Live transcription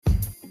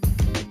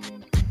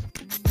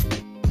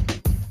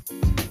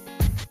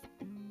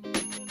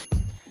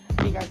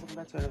Hey guys, welcome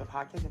back to another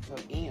podcast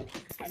episode, and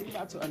I'm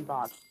about to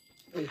unbox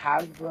a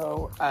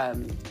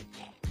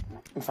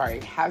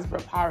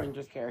Hasbro Power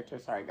Rangers character.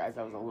 Sorry guys,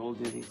 I was a little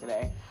dizzy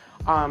today.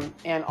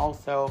 And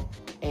also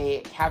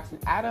a Captain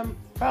Atom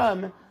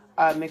from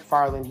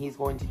McFarlane. He's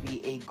going to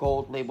be a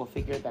gold label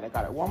figure that I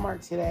got at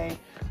Walmart today.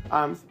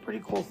 Some pretty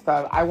cool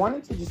stuff. I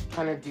wanted to just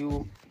kind of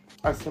do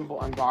a simple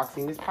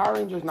unboxing. This Power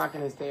Ranger is not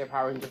going to stay a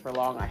Power Ranger for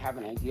long. I have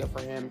an idea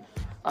for him.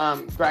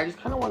 But I just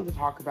kind of wanted to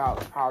talk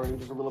about Power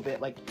Rangers a little bit,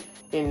 like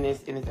in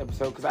this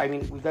episode, because I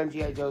mean we've done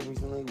G.I. Joes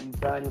recently. We've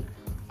done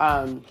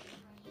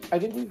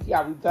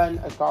we've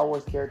done a Star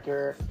Wars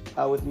character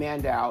with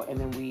Mando, and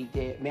then we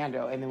did who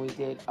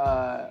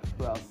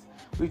else?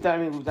 We've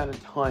done a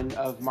ton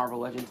of Marvel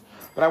Legends,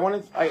 but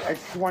I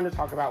just wanted to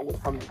talk about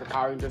what comes with the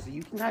Power Rangers, so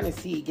you can kind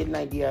of get an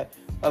idea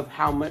of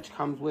how much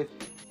comes with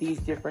these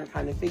different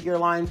kind of figure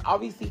lines.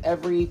 Obviously,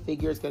 every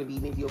figure is going to be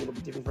maybe a little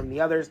bit different from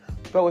the others,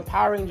 but with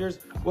Power Rangers,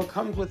 what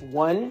comes with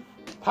one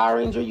Power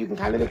Ranger, you can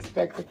kind of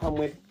expect to come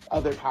with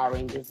other Power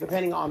Rangers,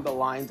 depending on the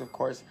lines, of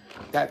course,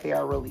 that they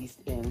are released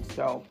in.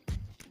 So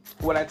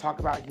what I talk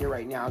about here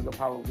right now, you'll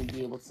probably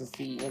be able to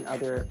see in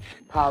other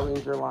Power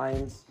Ranger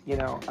lines,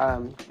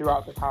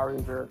 throughout the Power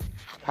Ranger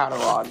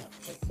catalog.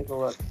 Let's take a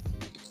look.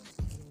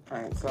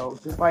 All right, so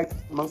just like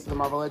most of the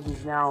Marvel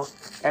Legends now,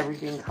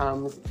 everything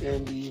comes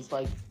in these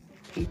like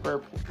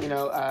paper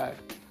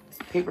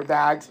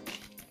bags,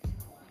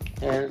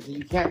 and so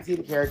you can't see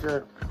the character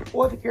or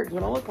what the character's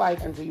gonna look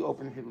like until you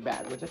open the paper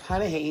bag, which I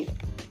kind of hate.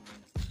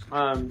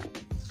 I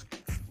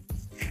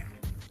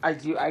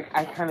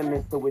kind of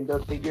miss the window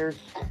figures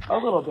a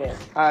little bit.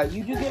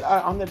 You do get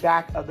on the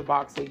back of the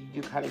box, so you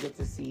do kind of get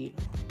to see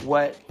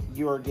what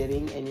you're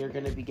getting, and you're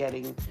going to be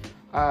getting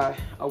a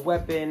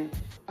weapon,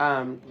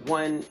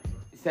 one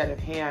set of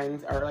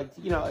hands, or a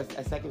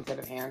second set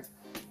of hands,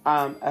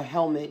 a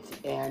helmet,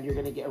 and you're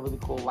going to get a really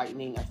cool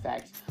lightning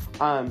effect.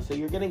 So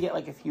you're going to get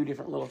like a few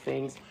different little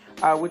things,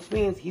 which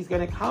means he's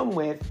going to come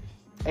with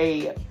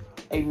a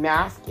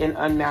masked and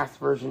unmasked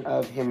version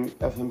of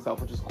himself,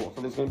 which is cool.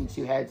 So there's going to be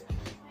two heads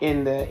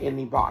in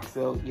the box.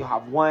 So you'll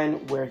have one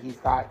where he's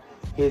got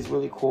his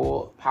really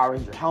cool Power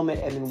Ranger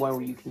helmet, and then one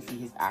where you can see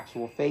his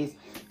actual face.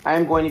 I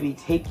am going to be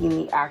taking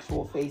the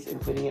actual face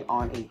and putting it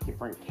on a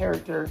different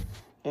character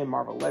in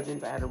Marvel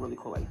Legends. I had a really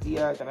cool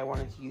idea that I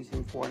wanted to use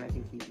him for, and I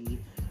think he'd be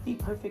the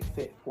perfect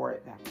fit for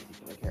that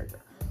particular character.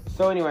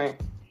 So anyway,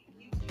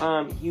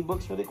 he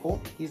looks really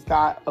cool. He's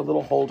got a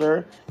little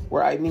holder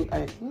where I think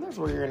that's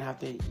where you're gonna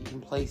you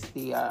can place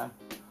the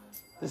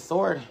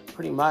sword,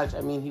 pretty much.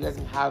 I mean, he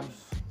doesn't have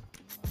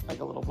like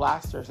a little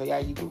blaster, so yeah,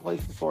 you can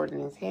place the sword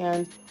in his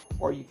hand,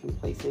 or you can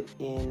place it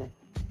in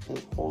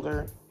his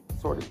holder. The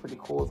sword is pretty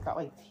cool. It's got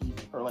like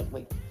teeth, or like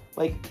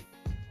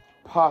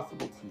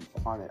possible teeth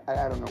on it.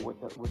 I don't know what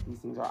these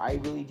things are. I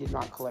really did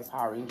not collect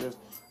Power Rangers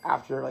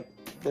after like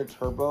their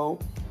Turbo.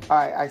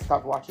 I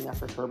stopped watching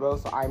after Turbo,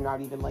 so I'm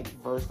not even like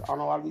versed on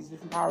a lot of these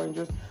different Power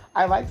Rangers.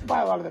 I like to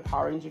buy a lot of the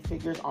Power Ranger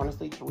figures,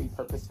 honestly, to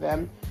repurpose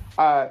them.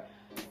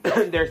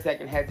 Their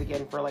second heads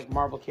again for like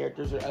Marvel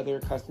characters or other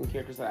custom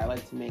characters that I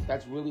like to make.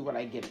 That's really what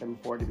I get them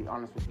for, to be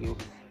honest with you.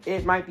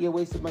 It might be a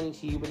waste of money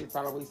to you, but it's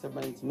not a waste of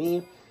money to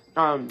me.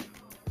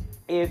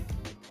 If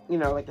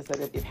like I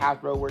said, if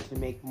Hasbro were to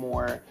make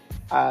more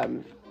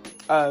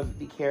of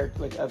the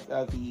character, like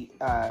of the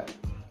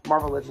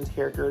Marvel Legends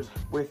characters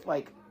with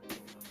like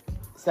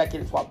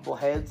second swappable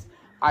heads,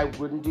 I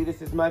wouldn't do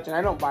this as much. And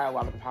I don't buy a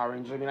lot of the Power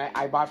Rangers. I mean,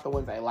 I bought the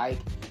ones I like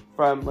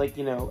from like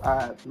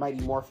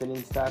Mighty Morphin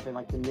and stuff, and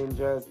like the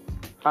Ninjas.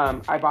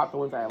 I bought the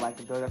ones I like,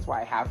 though. That's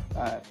why I have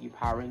a few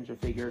Power Ranger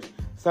figures.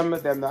 Some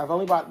of them, though, I've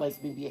only bought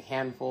like maybe a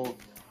handful,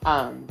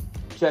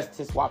 just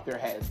to swap their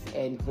heads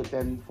and put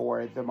them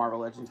for the Marvel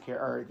Legends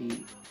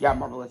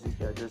Marvel Legends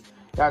characters.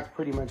 That's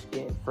pretty much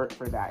it for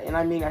that. And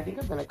I mean, I think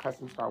I've done a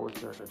custom Star Wars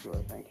character too,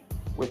 I think,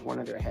 with one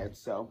of their heads.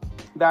 So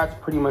that's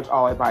pretty much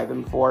all I buy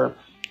them for.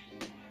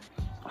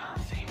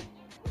 Let's see.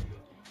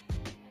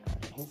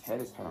 His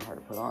head is kind of hard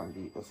to put on,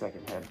 the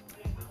second head.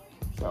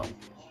 So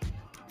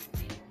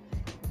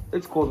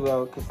it's cool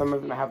though, because some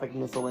of them have like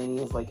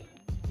miscellaneous like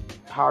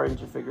Power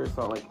Ranger figures.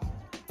 So like,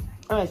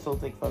 and I still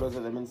take photos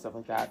of them and stuff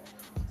like that.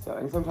 So,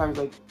 and sometimes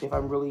like if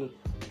I'm really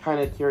kind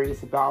of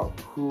curious about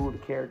who the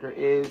character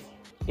is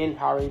in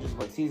Power Rangers,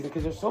 what season,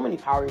 because there's so many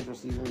Power Ranger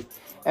seasons,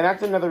 and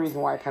that's another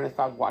reason why I kind of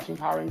stopped watching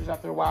Power Rangers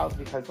after a while, is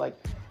because like,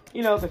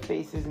 the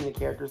faces and the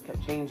characters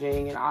kept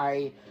changing, and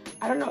I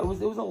don't know, it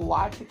was a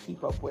lot to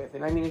keep up with.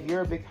 And I mean, if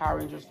you're a big Power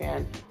Rangers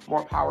fan,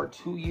 more power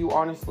to you,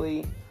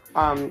 honestly,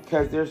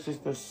 because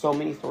there's so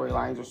many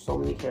storylines, there's so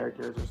many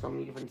characters, there's so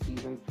many different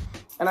seasons.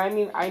 And I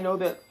mean, I know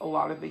that a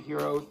lot of the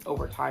heroes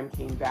over time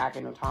came back.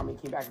 I know Tommy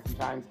came back a few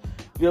times.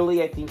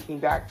 Billy, I think, came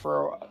back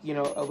for,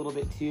 a little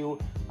bit too.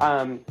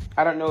 I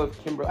don't know if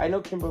I know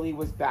Kimberly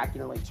was back,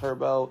 like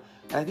Turbo.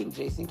 And I think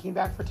Jason came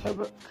back for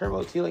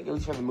Turbo too, like at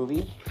least for the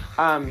movie.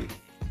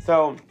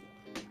 So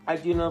I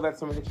do know that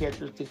some of the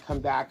characters did come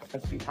back a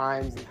few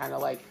times and kind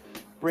of like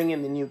bring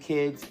in the new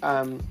kids.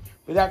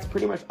 But that's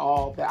pretty much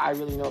all that I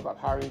really know about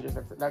Power Rangers.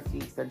 That's the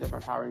extent of my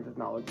Power Rangers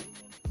knowledge.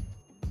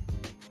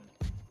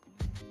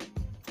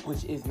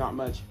 which is not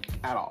much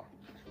at all.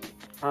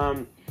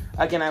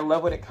 Again, I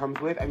love what it comes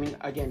with. I mean,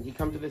 again, he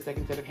comes with a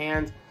second set of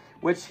hands,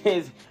 which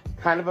is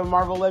kind of a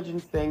Marvel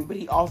Legends thing, but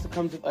he also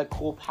comes with a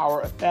cool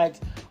power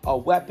effect, a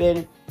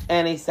weapon,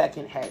 and a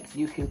second head. So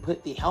you can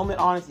put the helmet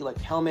on if you like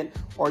the helmet,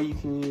 or you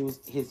can use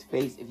his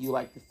face if you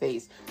like the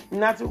face.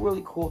 And that's a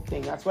really cool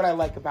thing. That's what I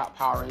like about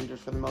Power Rangers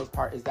for the most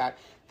part, is that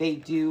they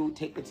do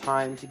take the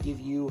time to give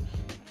you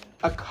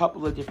a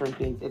couple of different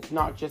things. It's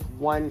not just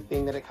one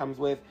thing that it comes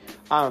with.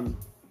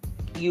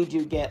 You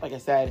do get, like I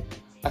said,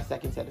 a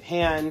second set of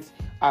hands,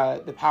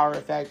 the power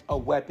effect, a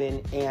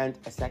weapon, and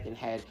a second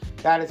head.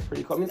 That is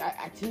pretty cool. I mean,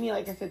 to me,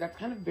 like I said, that's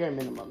kind of bare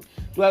minimum.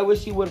 Do I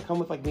wish he would have come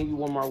with like maybe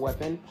one more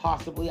weapon?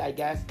 Possibly, I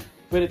guess.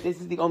 But if this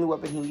is the only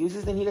weapon he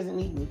uses, then he doesn't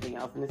need anything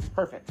else, and this is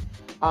perfect.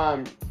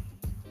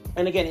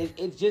 And again,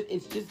 it's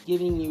just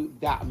giving you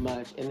that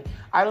much, and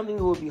I don't think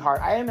it would be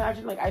hard. I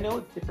imagine, like, I know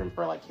it's different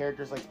for like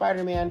characters like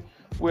Spider-Man,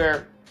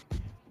 where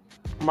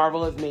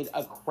Marvel has made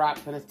a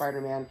crap ton of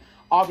Spider-Man.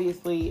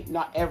 Obviously,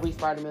 not every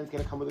Spider-Man is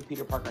going to come with a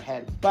Peter Parker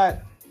head,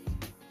 but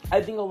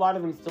I think a lot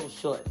of them still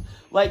should.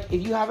 Like,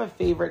 if you have a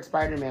favorite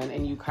Spider-Man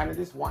and you kind of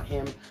just want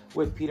him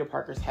with Peter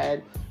Parker's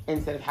head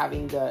instead of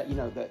having the, you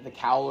know, the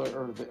cowl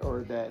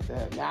or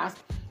the mask,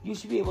 you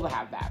should be able to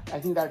have that. I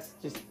think that's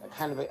just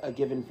kind of a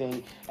given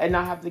thing, and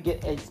not have to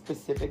get a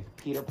specific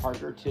Peter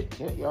Parker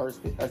or a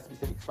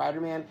specific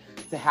Spider-Man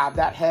to have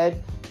that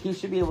head. He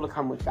should be able to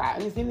come with that.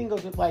 And the same thing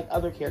goes with like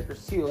other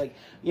characters too. Like,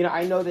 you know,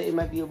 I know that it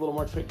might be a little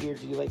more trickier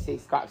to do, like, say,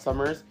 Scott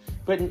Summers,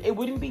 but it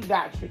wouldn't be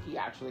that tricky,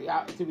 actually.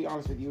 To be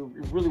honest with you,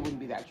 it really wouldn't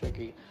be that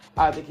tricky.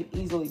 They could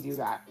easily do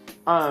that.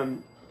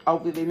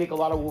 Hopefully they make a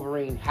lot of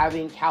Wolverine,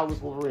 having cowless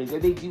Wolverines.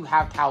 They do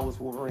have cowless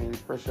Wolverines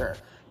for sure.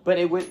 But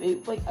it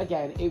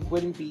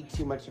wouldn't be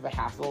too much of a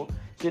hassle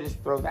to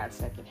just throw that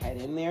second head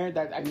in there.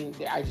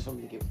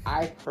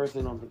 I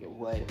personally don't think it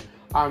would.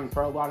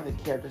 For a lot of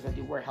the characters that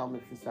do wear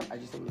helmets and stuff, I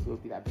just don't think it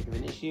would be that big of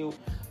an issue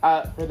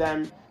for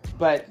them.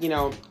 But, you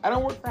know, I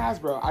don't work for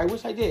Hasbro. I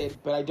wish I did,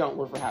 but I don't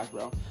work for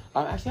Hasbro.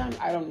 Actually,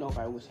 I don't know if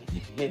I wish I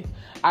did.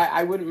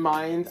 I wouldn't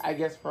mind, I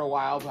guess, for a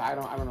while, but I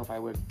don't know if I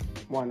would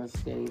want to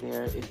stay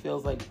there. It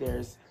feels like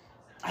there's,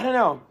 I don't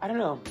know.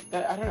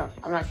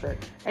 I'm not sure.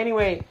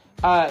 Anyway,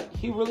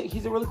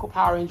 he's a really cool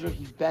Power Ranger.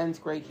 He bends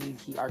great.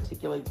 He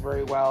articulates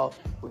very well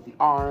with the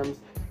arms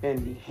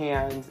and the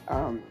hands.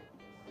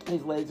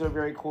 His legs are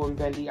very cool and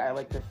bendy. I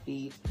like the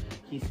feet.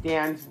 He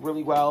stands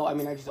really well. I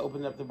mean, I just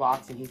opened up the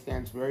box and he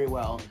stands very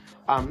well.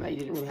 I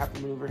didn't really have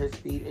to maneuver his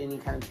feet in any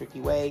kind of tricky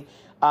way.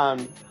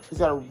 He's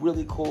got a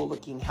really cool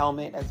looking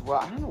helmet as well.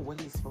 I don't know what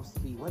he's supposed to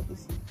be. What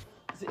is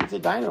he? It's a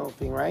Dino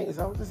thing, right? Is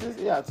that what this is?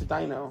 Yeah, it's a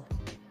Dino.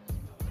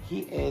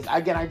 He is,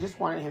 again, I just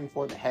wanted him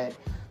for the head.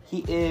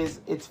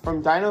 It's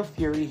from Dino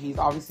Fury. He's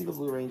obviously the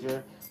Blue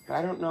Ranger, but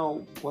I don't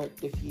know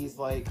if he's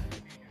like,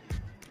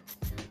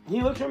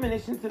 he looks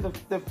reminiscent to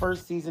the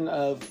first season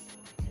of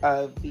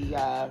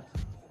the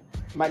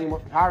Mighty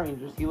Morphin Power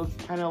Rangers. He looks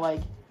kind of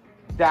like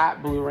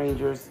that Blue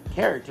Ranger's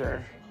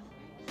character.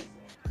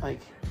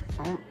 Like,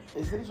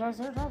 is it a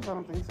Triceratops? I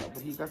don't think so,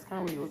 but that's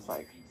kind of what he looks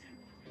like.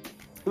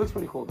 He looks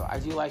pretty cool, though. I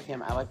do like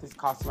him. I like this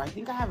costume. I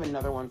think I have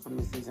another one from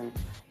this season,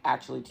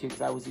 actually, too,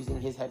 because I was using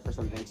his head for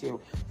something, too.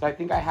 So I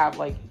think I have,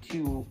 like,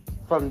 2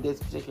 from this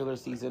particular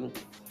season.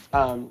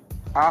 I'll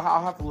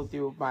have to look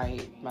through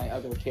my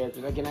other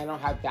characters. Again, I don't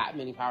have that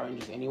many Power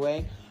Rangers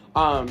anyway.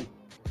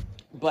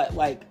 But,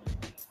 like,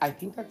 I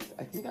think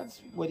that's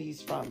what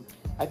he's from.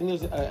 I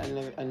think there's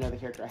another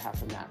character I have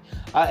from that.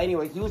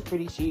 Anyway, he was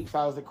pretty cheap, so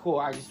I was like, cool.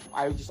 I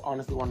just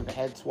honestly wanted a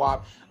head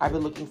swap. I've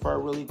been looking for a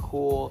really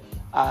cool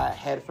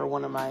head for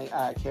one of my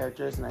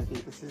characters, and I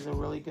think this is a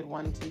really good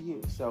one to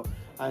use. So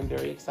I'm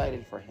very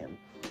excited for him.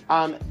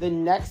 The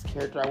next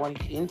character I want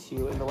to get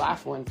into, and the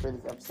last one for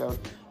this episode,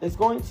 is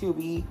going to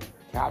be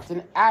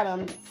Captain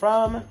Atom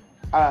from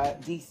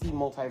DC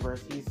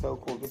Multiverse. He's so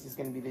cool. This is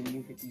going to be the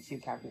new 52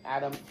 Captain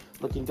Atom,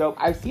 looking dope.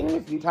 I've seen him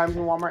a few times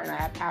in Walmart, and I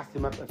have passed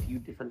him up a few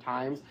different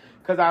times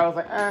because I was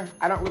like,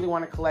 I don't really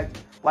want to collect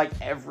like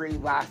every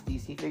last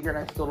DC figure, and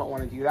I still don't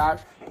want to do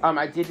that.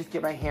 I did just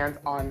get my hands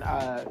on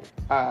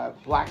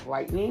Black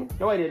Lightning.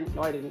 No, I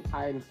didn't.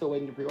 I'm still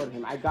waiting to pre-order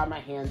him. I got my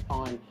hands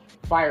on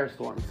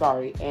Firestorm,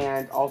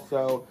 and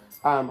also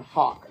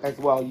Hawk as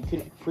well. You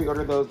can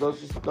pre-order those.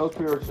 Those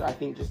pre-orders I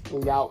think just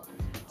came out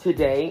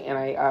today, and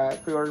I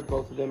pre-ordered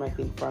both of them, I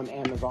think, from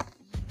Amazon.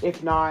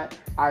 If not,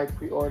 I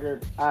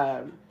pre-ordered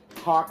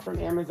Hawk from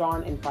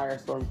Amazon and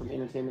Firestorm from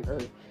Entertainment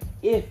Earth,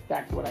 if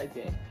that's what I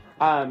did.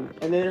 And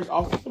then there's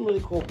also some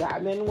really cool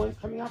Batman ones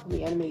coming out from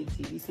the animated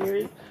TV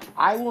series.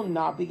 I will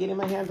not be getting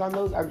my hands on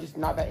those. I'm just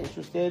not that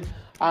interested.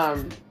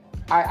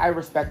 I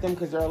respect them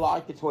because they're a lot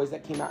like the toys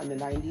that came out in the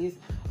 90s.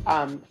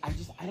 I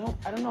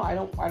don't know. I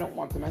don't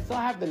want them. I still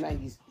have the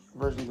 90s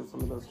versions of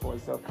some of those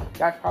toys, so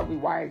that's probably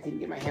why I didn't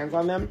get my hands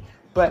on them.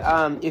 But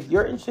if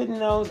you're interested in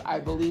those, I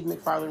believe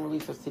McFarlane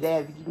released those today.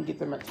 I think you can get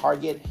them at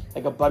Target,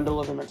 like a bundle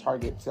of them at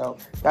Target. So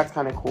that's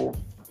kind of cool.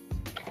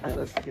 All right,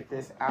 let's get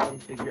this Atom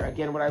figure.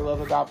 Again, what I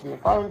love about the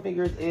McFarlane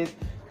figures is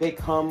they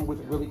come with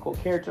really cool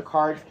character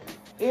cards.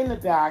 in the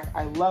back.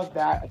 I love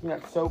that. I think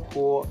that's so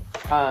cool.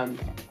 I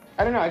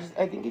don't know. I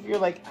think if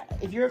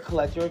you're a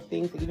collector of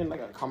things, even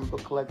like a comic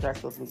book collector, I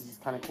still think this is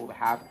kind of cool to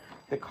have.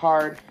 The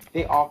card,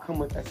 they all come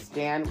with a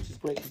stand, which is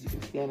great because you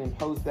can stand and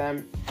pose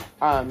them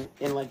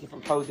in like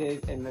different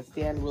poses, and the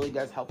stand really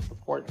does help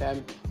support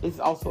them. This is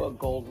also a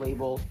gold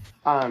label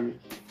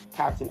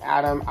Captain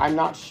Atom. I'm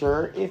not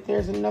sure if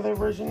there's another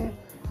version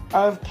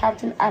of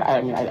Captain Atom.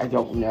 I mean, I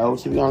don't know,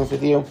 to be honest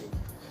with you.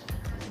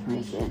 Let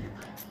me see. I'm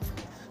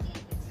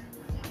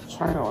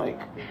trying to like.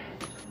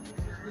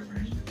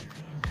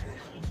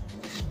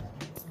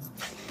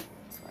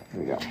 Here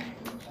we go.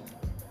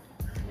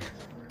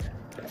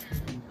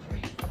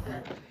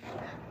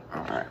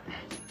 All right.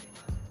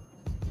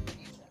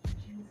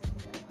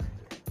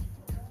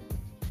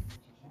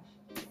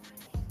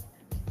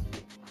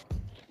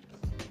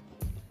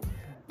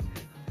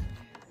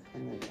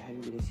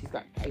 He's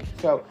got,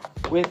 so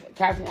with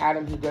Captain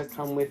Atom, he does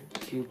come with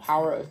 2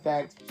 power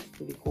effects, which is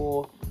pretty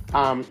cool.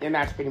 And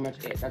that's pretty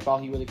much it. That's all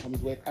he really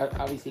comes with.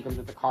 Obviously, he comes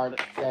with the card,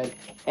 like I said,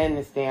 and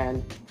the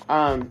stand.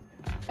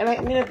 And I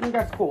mean, I think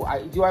that's cool.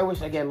 I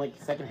wish, again, like,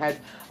 second heads.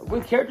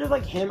 With characters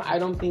like him, I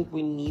don't think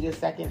we need a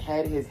second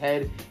head. His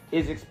head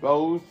is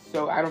exposed,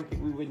 so I don't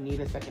think we would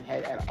need a second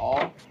head at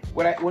all.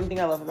 One thing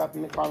I love about the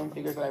McFarlane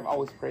figures that I've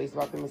always praised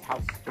about them is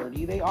how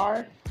sturdy they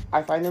are.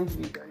 I find them to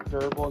be very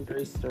durable and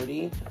very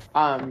sturdy.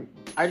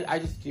 I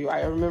just do.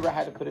 I remember I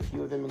had to put a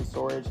few of them in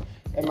storage,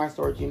 and my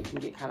storage unit can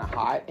get kind of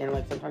hot. And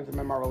like sometimes with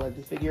my Marvel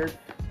Legends figures,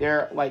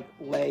 their like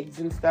legs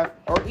and stuff,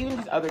 or even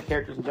just other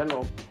characters in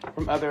general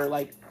from other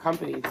like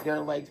companies,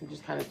 their legs would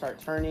just kind of start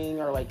turning,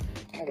 or like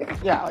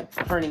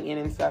turning in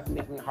and stuff, and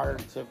making it harder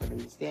for them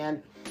to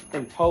stand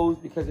and pose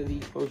because of the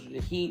exposure to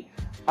heat.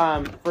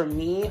 For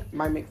me,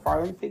 my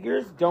McFarlane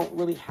figures don't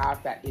really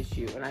have that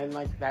issue, and I'm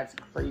like, that's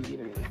crazy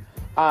to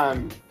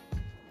me.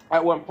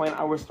 At one point,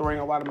 I was storing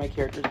a lot of my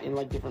characters in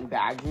like different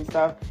bags and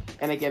stuff.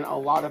 And again, a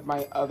lot of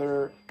my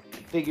other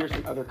figures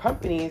from other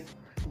companies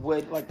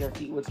would, like, their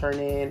feet would turn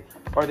in,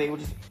 or they would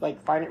just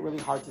like find it really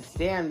hard to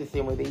stand the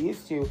same way they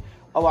used to.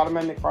 A lot of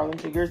my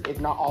McFarlane figures, if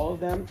not all of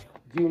them,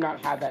 do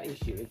not have that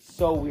issue. It's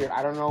so weird.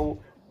 I don't know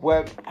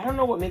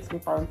what makes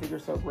McFarlane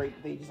figures so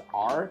great. They just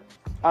are.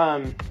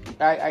 I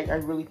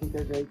really think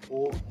they're very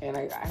cool, and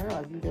I don't know.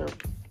 I think they're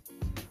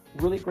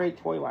really great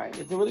toy line.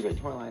 It's a really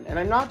great toy line. And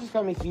I'm not just,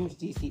 I'm a huge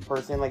DC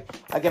person. Like,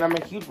 again, I'm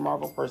a huge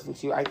Marvel person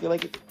too. I feel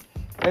like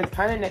it's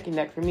kind of neck and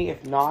neck for me.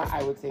 If not,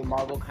 I would say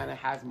Marvel kind of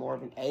has more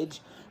of an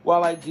edge.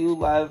 While I do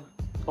love,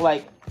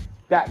 like,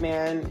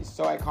 Batman is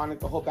so iconic,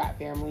 the whole Bat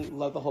family,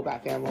 love the whole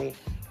Bat family.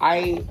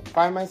 I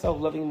find myself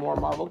loving more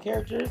Marvel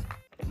characters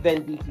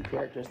than DC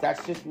characters.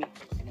 That's just me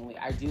personally.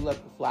 I do love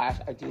the Flash.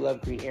 I do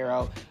love Green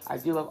Arrow. I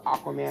do love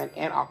Aquaman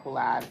and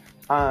Aqualad.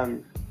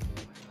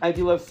 I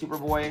do love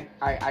Superboy.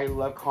 I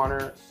love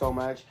Connor so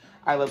much.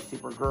 I love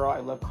Supergirl. I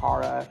love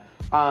Kara.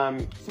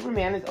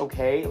 Superman is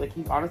okay. Like,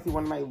 he's honestly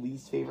one of my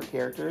least favorite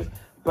characters.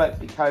 But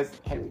because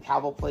Henry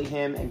Cavill played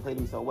him and played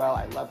him so well,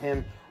 I love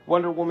him.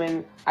 Wonder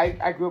Woman.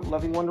 I grew up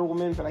loving Wonder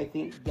Woman, but I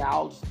think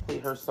Gal just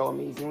played her so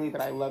amazingly that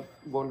I love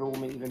Wonder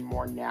Woman even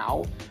more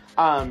now.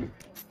 For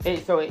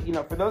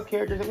those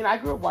characters, I mean, I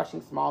grew up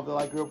watching Smallville.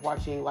 I grew up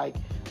watching, like,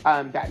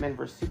 Batman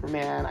vs.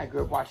 Superman. I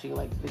grew up watching,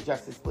 like, the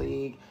Justice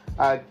League.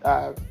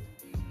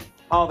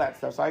 All that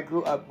stuff. So I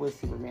grew up with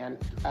Superman,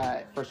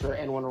 for sure,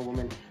 and Wonder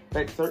Woman.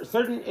 But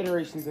certain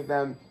iterations of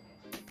them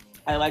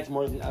I liked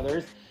more than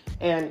others.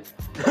 And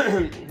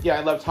yeah,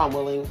 I love Tom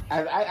Welling.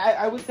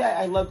 I would say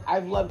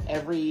I've loved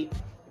every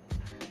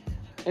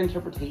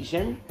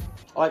interpretation,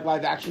 like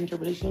live action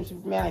interpretation of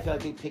Superman. I feel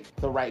like they picked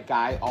the right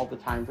guy all the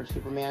time for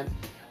Superman.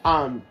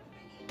 I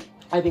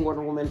think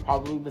Wonder Woman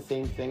probably the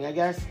same thing, I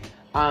guess.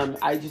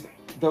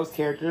 Those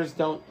characters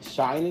don't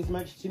shine as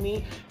much to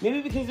me.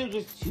 Maybe because they're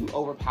just too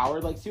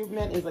overpowered. Like,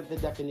 Superman is like the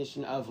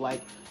definition of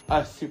like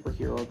a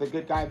superhero. The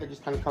good guy that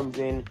just kind of comes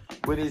in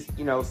with his,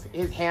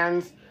 his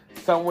hands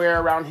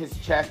somewhere around his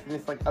chest in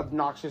this like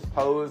obnoxious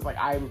pose. Like,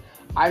 I'm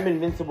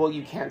invincible,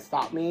 you can't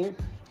stop me.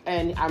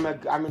 And I'm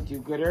a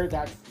do-gooder.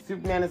 That's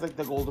Superman is like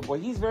the golden boy.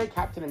 He's very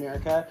Captain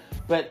America,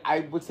 but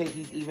I would say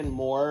he's even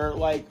more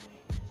like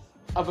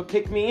of a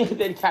pick-me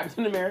than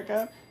Captain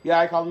America. Yeah,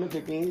 I call him a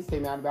pick-me. Stay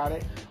mad about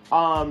it.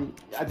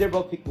 They're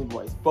both pick-me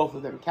boys. Both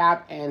of them,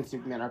 Cap and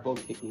Superman, are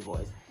both pick-me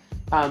boys.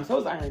 So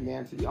is Iron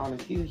Man, to be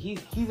honest.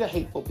 He's a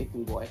hateful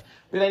pick-me boy.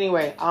 But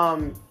anyway,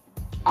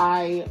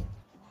 I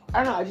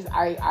don't know.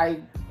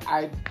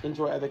 I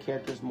enjoy other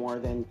characters more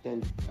than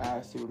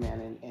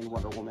Superman and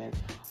Wonder Woman.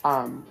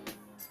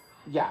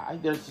 Yeah,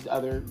 there's just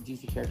other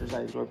DC characters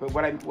I enjoy. But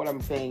what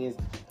I'm saying is,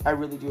 I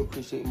really do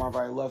appreciate Marvel.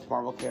 I love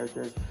Marvel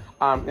characters.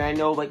 And I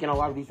know, like, in a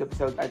lot of these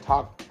episodes, I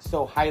talk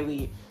so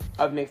highly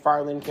of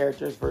McFarlane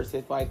characters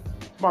versus, like,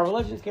 Marvel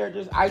Legends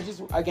characters. I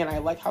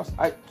like how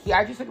I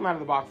just took him out of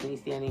the box and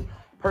he's standing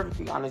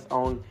perfectly on his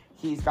own.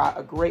 He's got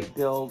a great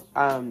build.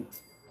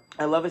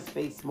 I love his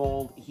face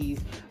mold.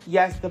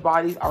 Yes, the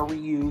bodies are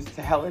reused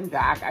to hell and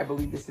back. I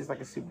believe this is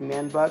like a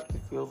Superman buck.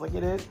 It feels like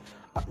it is.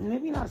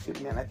 Maybe not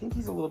Superman. I think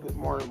he's a little bit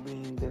more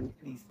lean than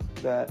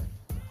the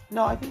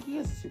No, I think he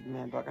is a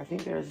Superman book. I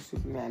think there is a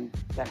Superman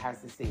that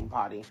has the same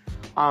body.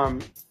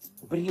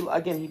 But he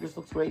just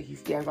looks great. He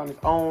stands on his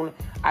own.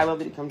 I love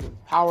that he comes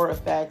with power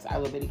effects. I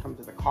love that he comes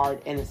with a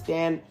card and a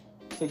stand,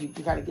 so you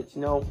can kind of get to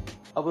know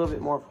a little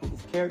bit more of who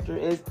this character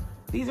is.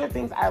 These are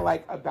things I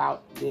like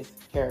about this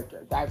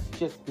character. That's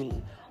just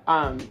me.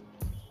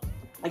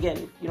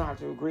 Again, you don't have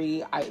to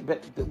agree.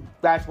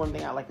 That's one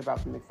thing I like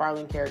about the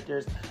McFarlane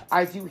characters.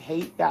 I do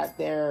hate that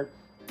their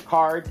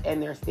cards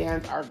and their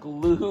stands are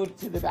glued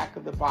to the back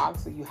of the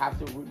box, so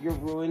you're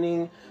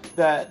ruining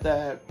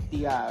the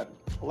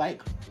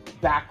like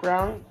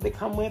background they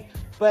come with.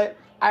 But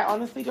I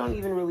honestly don't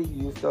even really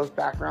use those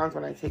backgrounds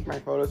when I take my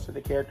photos for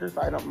the characters,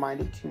 so I don't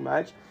mind it too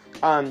much.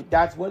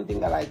 That's one thing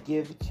that I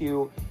give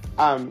to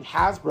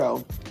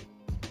Hasbro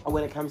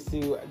when it comes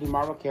to the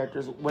Marvel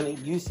characters, when it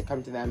used to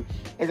come to them,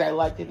 is I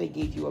like that they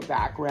gave you a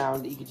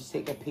background that you could just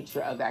take a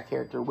picture of that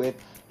character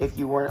with if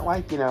you weren't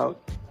like,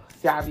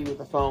 savvy with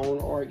a phone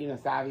or,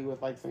 savvy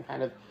with like some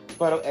kind of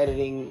photo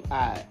editing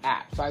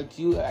app. So I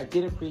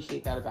did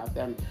appreciate that about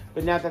them.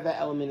 But now that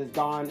element is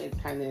gone,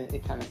 it kind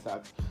of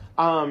sucks.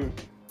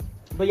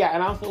 But yeah,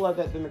 and I also love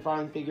that the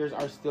McFarlane figures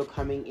are still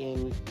coming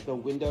in the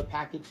window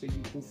package, so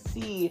you can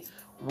see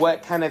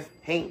what kind of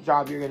paint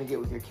job you're going to get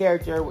with your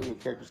character, what your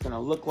character's going to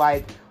look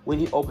like.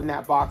 When you open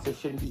that box, there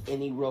shouldn't be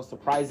any real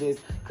surprises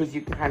because you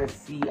can kind of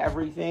see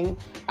everything.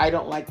 I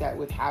don't like that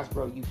with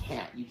Hasbro.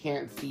 You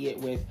can't see it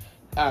with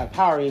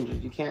Power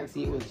Rangers. You can't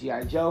see it with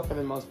G.I. Joe for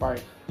the most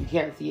part. You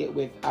can't see it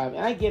with, and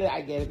I get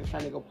it. They're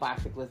trying to go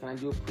plasticless, and I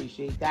do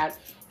appreciate that.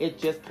 It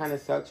just kind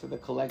of sucks for the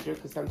collector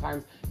because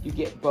sometimes you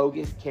get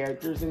bogus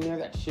characters in there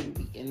that shouldn't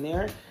be in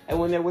there. And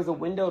when there was a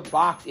windowed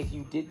box, if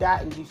you did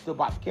that and you still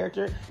bought the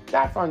character,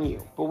 that's on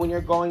you. But when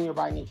you're buying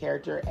a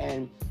character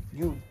and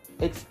you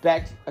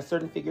expect a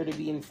certain figure to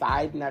be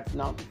inside and that's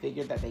not the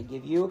figure that they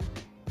give you,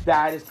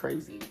 that is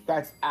crazy.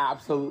 That's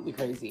absolutely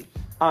crazy.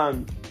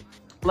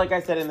 Like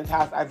I said in the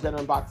past, I've done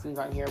unboxings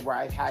on here where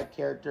I've had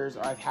characters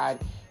or I've had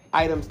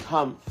items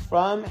come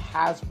from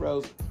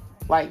Hasbro's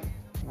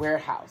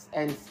warehouse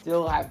and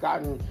still have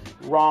gotten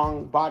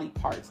wrong body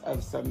parts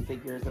of some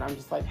figures, and I'm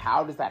just like,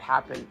 how does that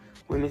happen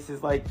when this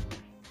is like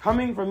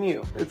coming from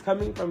you? It's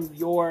coming from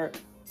your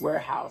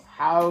warehouse.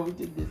 How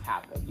did this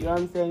happen? You know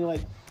what I'm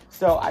saying?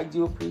 So I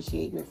do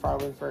appreciate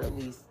McFarlane for at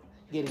least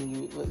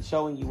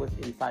showing you what's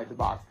inside the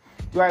box.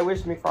 Do I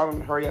wish McFarlane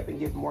would hurry up and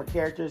give more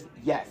characters?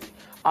 Yes.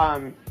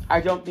 I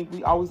don't think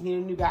we always need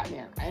a new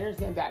Batman. I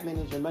understand Batman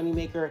is your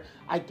moneymaker.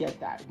 I get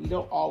that. We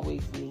don't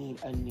always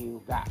need a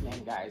new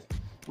Batman, guys.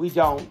 We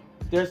don't.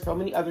 There's so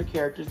many other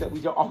characters that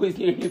we don't always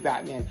need a new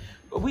Batman.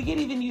 But we could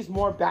even use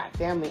more Bat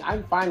Family.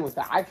 I'm fine with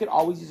that. I could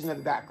always use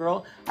another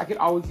Batgirl. I could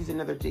always use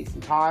another Jason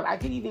Todd. I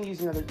could even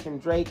use another Tim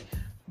Drake.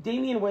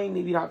 Damian Wayne,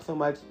 maybe not so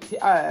much.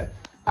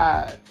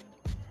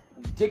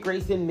 Dick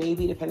Grayson,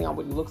 maybe, depending on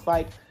what he looks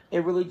like.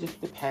 It really just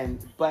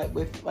depends. But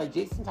with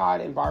Jason Todd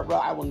and Barbara,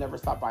 I will never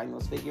stop buying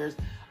those figures.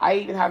 I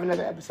even have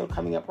another episode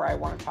coming up where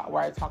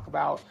I talk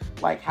about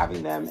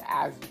having them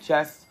as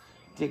just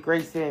Dick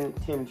Grayson,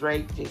 Tim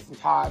Drake, Jason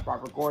Todd,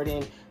 Barbara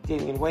Gordon,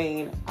 Damian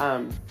Wayne,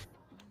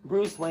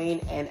 Bruce Wayne,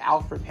 and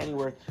Alfred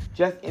Pennyworth,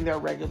 just in their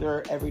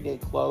regular everyday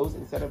clothes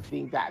instead of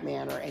being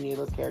Batman or any of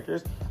those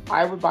characters.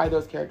 I would buy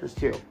those characters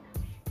too.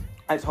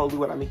 I totally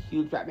would. I'm a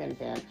huge Batman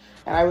fan,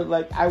 and I would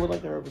like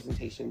the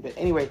representation. But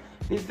anyway,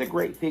 this is a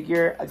great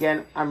figure.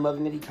 Again, I'm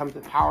loving that he comes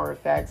with power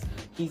effects.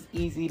 He's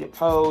easy to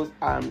pose.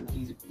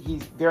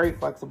 He's very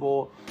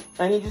flexible,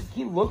 and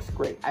he looks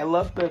great. I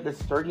love the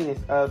sturdiness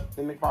of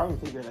the McFarlane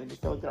figures. I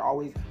just feel like they're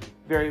always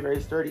very, very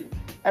sturdy.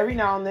 Every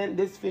now and then,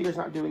 this figure's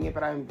not doing it,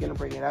 but I'm gonna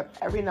bring it up.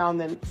 Every now and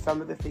then,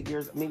 some of the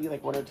figures, maybe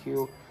like one or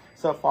two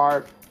so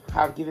far,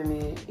 have given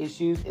me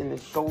issues in the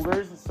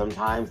shoulders.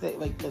 Sometimes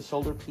the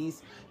shoulder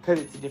piece, because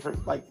it's a different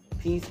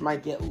piece,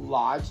 might get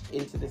lodged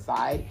into the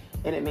side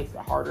and it makes it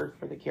harder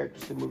for the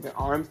characters to move their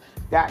arms.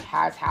 That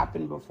has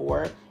happened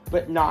before,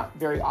 but not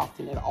very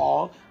often at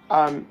all.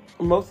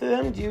 Most of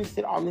them do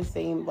sit on the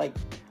same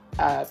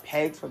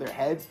pegs for their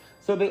heads,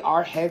 so they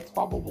are head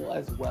swappable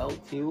as well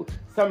too.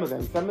 Some of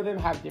them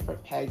have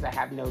different pegs. I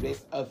have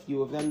noticed a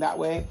few of them that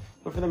way,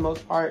 but for the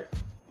most part,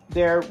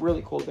 they're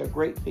really cool. They're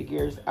great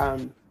figures.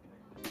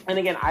 And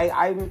again,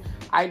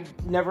 I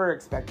never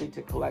expected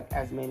to collect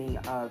as many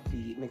of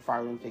the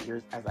McFarlane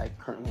figures as I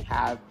currently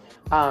have.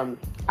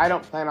 I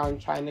don't plan on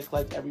trying to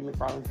collect every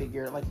McFarlane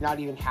figure,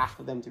 not even half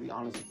of them, to be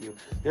honest with you.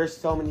 There's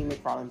so many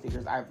McFarlane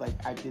figures I've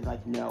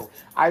been no.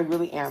 I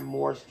really am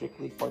more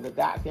strictly for the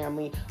Bat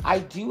Family. I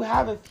do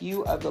have a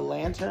few of the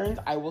Lanterns,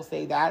 I will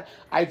say that.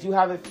 I do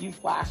have a few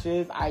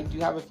Flashes. I do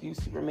have a few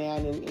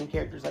Superman and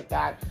characters like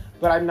that.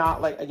 But I'm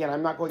not,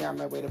 I'm not going out of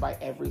my way to buy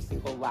every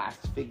single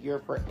last figure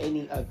for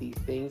any of these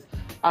things.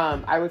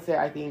 I would say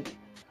I think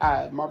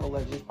Marvel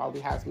Legends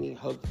probably has me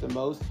hooked the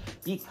most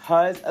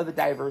because of the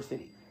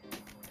diversity.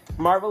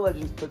 Marvel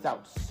Legends puts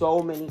out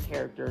so many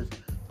characters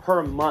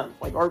per month,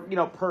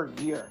 per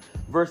year,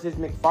 versus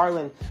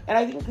McFarlane. And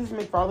I think because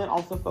McFarlane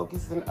also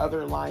focuses on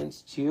other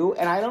lines too.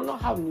 And I don't know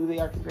how new they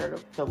are compared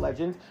to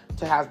Legends,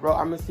 to Hasbro.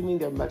 I'm assuming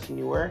they're much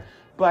newer.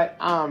 But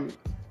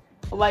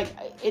like,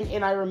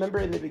 and I remember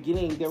in the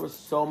beginning there was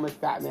so much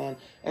Batman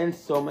and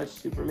so much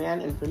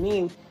Superman, and for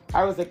me,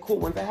 I was like, cool.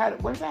 Once I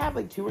had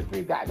like 2 or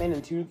 3 Batman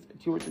and two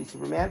or 3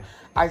 Superman,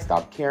 I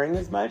stopped caring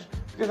as much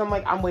because I'm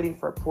like, I'm waiting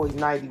for a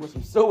Poison Ivy, which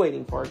I'm still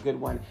waiting for a good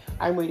one.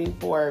 I'm waiting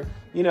for,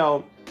 you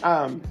know,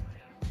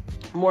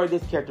 more of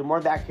this character, more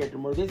of that character,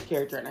 more of this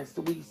character,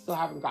 and we still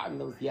haven't gotten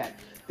those yet.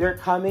 They're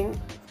coming,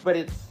 but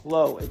it's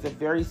slow. It's a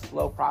very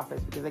slow process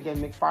because, again,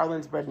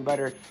 McFarlane's bread and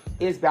butter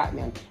is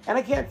Batman. And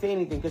I can't say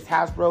anything because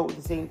Hasbro,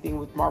 the same thing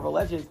with Marvel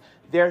Legends,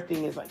 their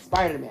thing is like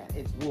Spider-Man,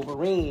 it's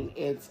Wolverine,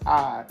 it's,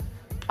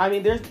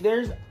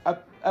 there's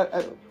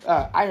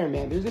Iron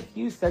Man. There's a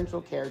few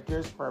central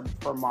characters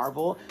for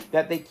Marvel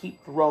that they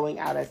keep throwing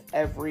at us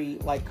every,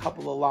 like,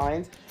 couple of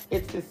lines.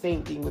 It's the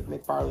same thing with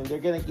McFarlane. They're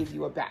going to give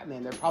you a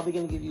Batman. They're probably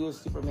going to give you a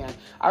Superman.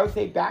 I would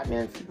say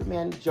Batman,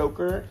 Superman,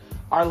 Joker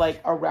are,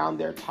 like, around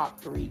their top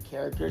 3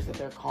 characters that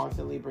they're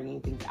constantly bringing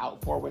things out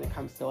for when it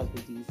comes to, like,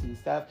 the DC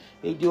stuff.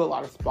 They do a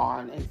lot of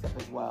Spawn and stuff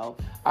as well.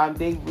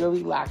 They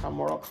really lack on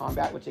Mortal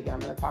Kombat, which, again, I'm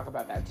going to talk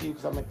about that, too,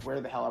 because I'm like, where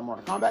the hell are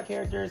Mortal Kombat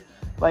characters?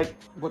 Like,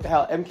 what the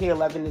hell?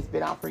 MK11 has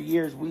been out for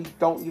years. We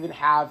don't even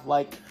have,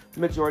 like,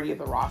 majority of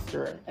the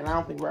roster, and I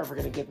don't think we're ever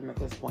going to get them at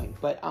this point.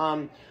 But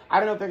I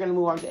don't know if they're going to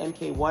move on to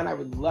MK1. I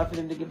would love for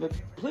them to give it.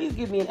 Please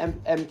give me an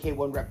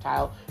MK1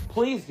 Reptile.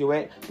 Please do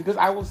it, because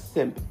I will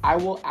simp. I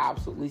will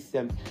absolutely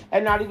simp.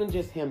 And not even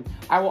just him.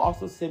 I will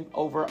also simp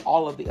over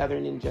all of the other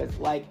ninjas.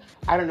 Like,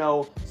 I don't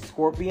know,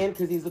 Scorpion,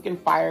 because he's looking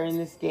fire in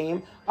this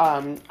game.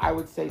 I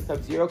would say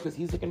Sub-Zero, because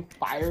he's looking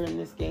fire in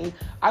this game.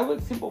 I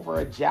would simp over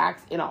a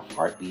Jax in a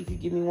heartbeat if you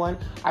give me one.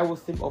 I will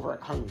simp over a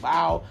Kung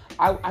Lao.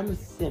 I'm a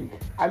simp.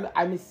 I'm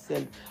a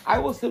simp. I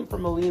will simp for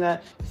Melina,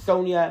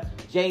 Sonya,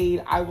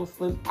 Jade. I will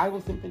simp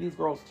for these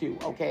girls too,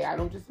 okay? I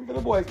don't just simp for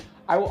the boys.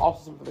 I will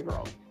also simp for the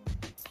girls.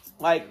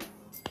 Like,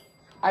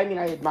 I mean,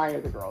 I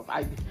admire the girls.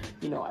 I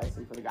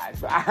simp for the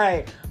guys. But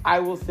I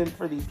will simp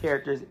for these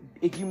characters.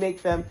 If you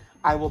make them,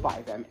 I will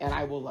buy them, and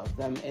I will love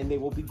them, and they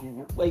will be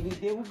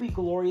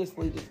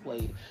gloriously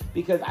displayed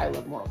because I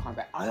love Mortal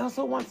Kombat. I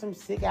also want some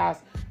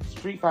sick-ass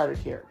Street Fighter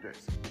characters.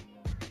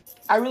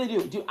 I really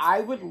do. Dude,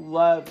 I would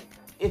love...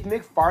 If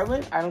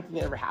McFarlane, I don't think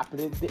it ever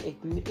happened. If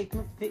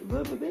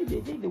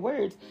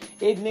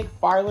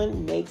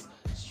McFarlane makes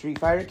Street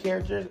Fighter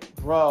characters,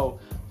 bro,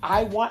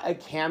 I want a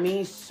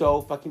Cammy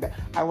so fucking bad.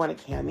 I want a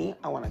Cammy.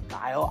 I want a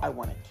Guile. I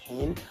want a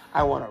Ken.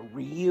 I want a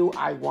Ryu.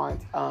 I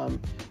want, of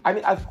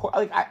course,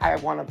 like, I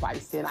want a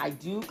Bison. I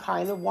do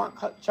kind of want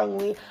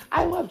Chun-Li.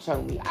 I love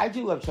Chun-Li. I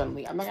do love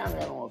Chun-Li. I'm not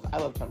gonna I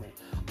love Chun-Li.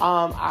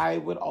 I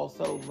would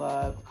also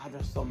love, God,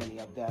 there's so many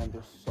of them.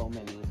 There's so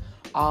many.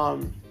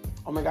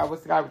 Oh my God,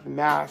 what's the guy with the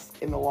mask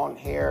and the long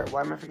hair? Why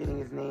am I forgetting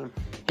his name?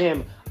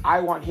 Him. I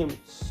want him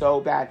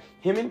so bad.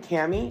 Him and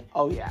Cammy.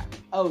 Oh yeah.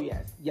 Oh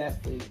yes. Yes,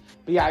 please.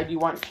 But yeah, I do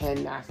want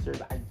Ken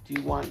Masters. I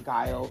do want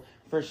Guile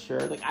for sure.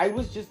 Like, I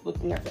was just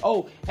looking at,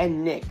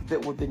 and Nick,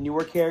 with the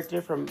newer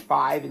character from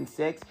 5 and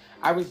 6.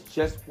 I was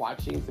just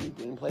watching some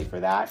gameplay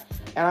for that,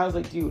 and I was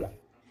like, dude,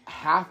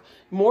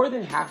 more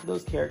than half of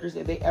those characters,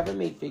 if they ever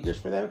made figures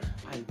for them,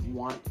 I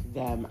want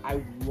them.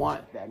 I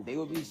want them. They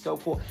would be so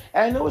cool.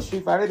 And I know with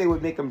Street Fighter, they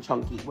would make them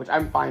chunky, which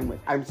I'm fine with.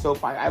 I'm so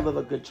fine. I love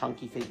a good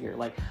chunky figure.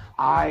 Like,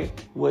 I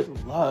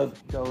would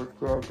love those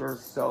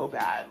characters so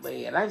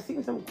badly. And I've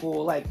seen some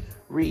cool, like,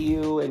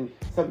 Ryu and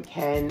some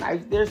Ken.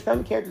 There's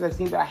some characters I've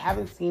seen, but I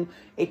haven't seen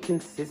a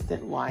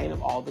consistent line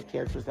of all the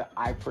characters that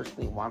I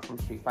personally want from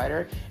Street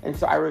Fighter. And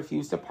so I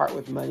refuse to part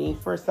with money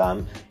for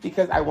some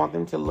because I want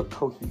them to look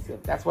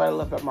cohesive. That's what I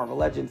love about Marvel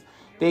Legends.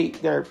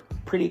 They're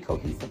pretty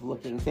cohesive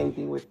looking. Same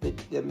thing with the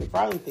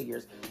McFarlane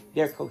figures.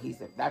 They're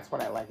cohesive. That's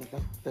what I like, is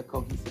the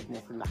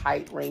cohesiveness and the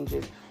height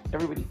ranges.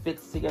 Everybody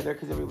fits together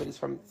because everybody's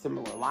from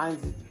similar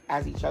lines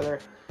as each other.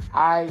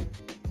 I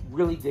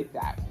really dig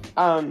that.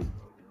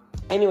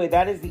 Anyway,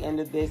 that is the end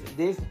of this.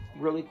 This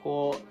really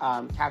cool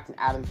Captain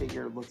Atom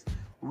figure looks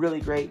really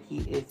great. He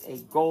is a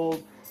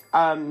gold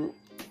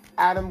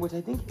Atom, which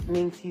I think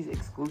means he's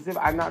exclusive.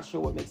 I'm not sure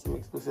what makes him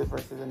exclusive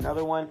versus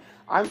another one.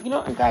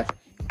 In fact,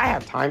 I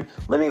have time.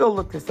 Let me go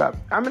look this up.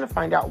 I'm going to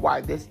find out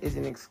why this is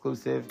an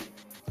exclusive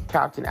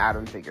Captain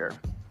Atom figure.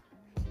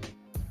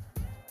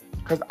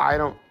 Because I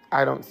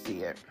don't see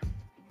it.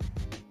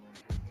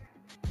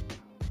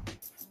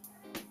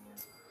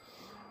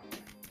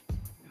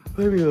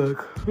 Let me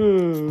look.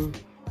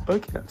 I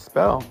can't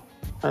spell.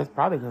 That's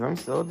probably because I'm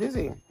still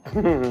dizzy.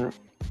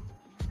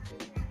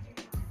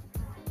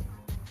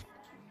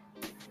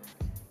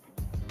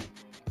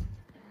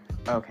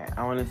 Okay,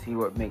 I want to see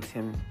what makes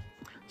him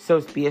so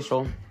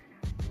special.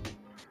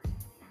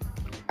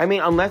 I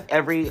mean, unless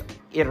every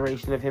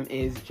iteration of him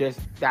is just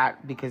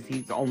that because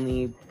he's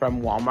only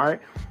from Walmart.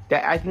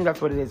 I think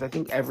that's what it is. I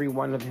think every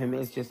one of him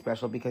is just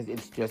special because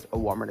it's just a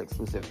Walmart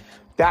exclusive.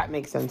 That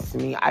makes sense to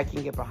me. I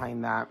can get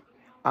behind that.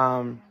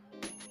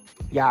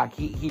 Yeah,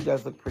 he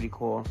does look pretty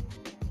cool.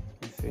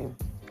 Let's see.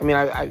 I mean,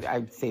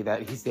 I'd say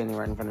that. He's standing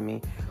right in front of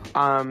me.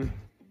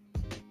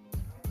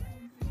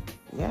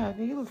 Yeah, I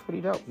think he looks pretty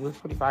dope. He looks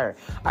pretty fire.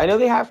 I know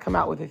they have come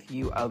out with a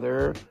few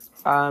other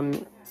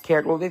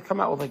character. Well, they've come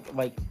out with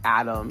like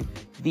Adam,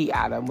 the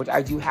Adam, which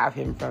I do have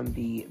him from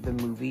the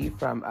movie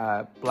from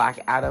Black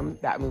Adam,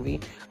 that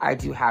movie. I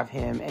do have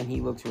him, and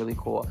he looks really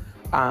cool.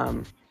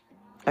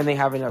 And they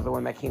have another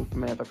one that came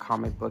from another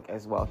comic book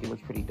as well. He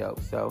looks pretty dope.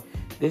 So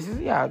this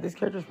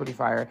character's pretty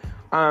fire.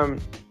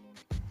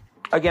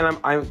 Again,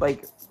 I'm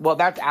like, well,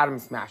 that's Adam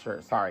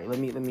Smasher. Sorry, let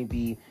me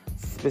be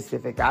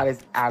specific. That is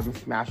Adam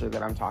Smasher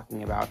that I'm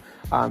talking about.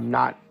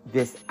 Not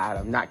this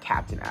Adam, not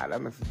Captain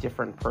Adam. It's a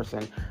different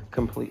person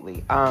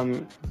completely.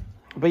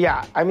 But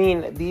yeah, I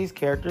mean, these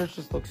characters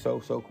just look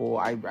so cool.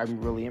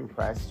 I'm really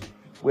impressed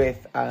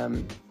with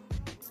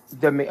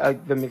the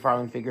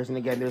McFarlane figures, and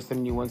again, there's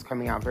some new ones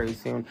coming out very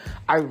soon.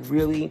 I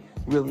really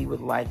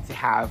would like to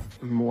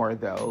have more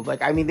though.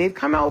 Like, I mean, they've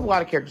come out with a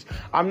lot of characters.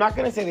 I'm not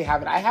gonna say they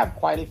haven't. I have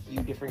quite a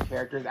few different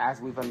characters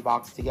as we've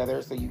unboxed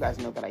together, so you guys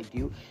know that I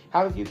do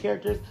have a few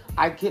characters.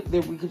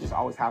 We could just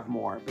always have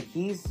more, but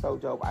he's so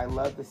dope. I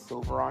love the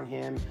silver on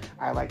him.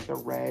 I like the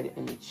red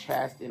in the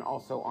chest and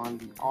also on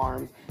the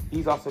arms.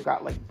 He's also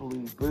got like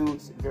blue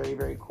boots,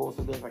 very cool.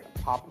 So there's like a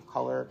pop of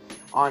color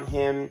on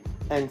him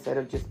instead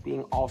of just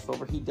being all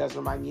silver. He does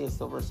remind me of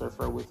Silver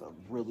Surfer with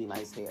really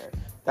nice hair.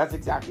 That's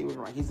exactly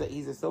what he's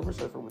a Silver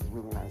Surfer with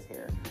really nice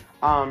hair.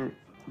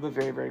 But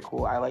very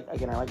cool. I like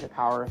the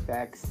power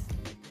effects.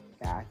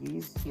 Yeah,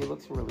 he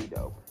looks really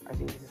dope. I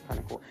think this is kind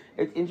of cool.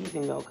 It's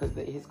interesting though, because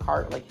his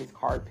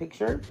card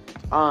picture,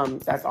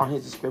 that's on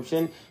his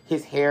description,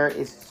 his hair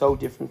is so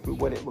different from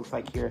what it looks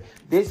like here.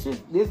 This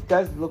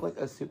does look like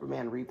a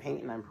Superman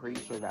repaint, and I'm pretty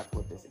sure that's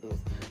what this is.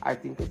 I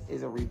think this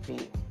is a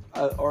repaint,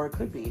 or it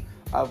could be,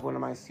 of one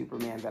of my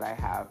Superman that I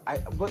have.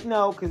 But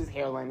no, because his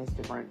hairline is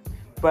different.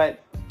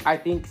 But I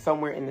think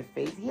somewhere in the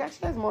face, he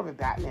actually has more of a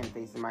Batman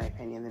face, in my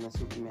opinion, than a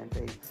Superman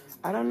face.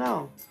 I don't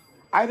know.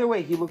 Either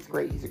way, he looks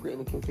great. He's a great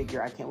looking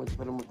figure. I can't wait to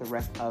put him with the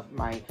rest of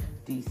my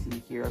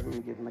DC here. I'm going to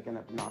give him like an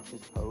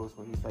obnoxious pose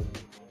where he's like,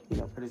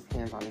 put his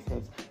hands on his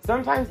hips.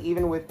 Sometimes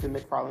even with the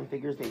McFarlane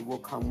figures, they will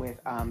come with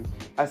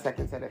a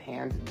second set of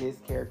hands. This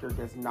character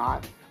does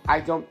not. I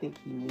don't think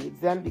he needs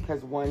them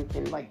because one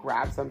can like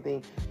grab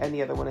something and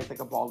the other one is like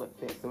a ball of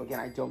fist. So again,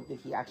 I don't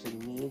think he actually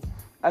needs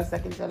a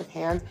second set of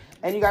hands.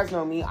 And you guys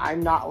know me,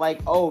 I'm not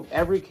like, oh,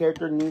 every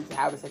character needs to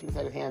have a second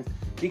set of hands.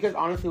 Because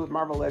honestly, with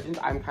Marvel Legends,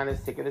 I'm kind of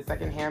sick of the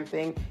second hand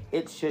thing.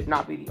 It should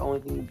not be the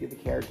only thing you give the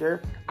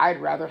character. I'd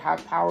rather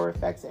have power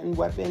effects and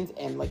weapons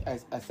and like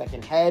a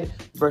second head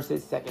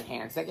versus second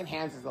hand. Second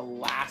hands is the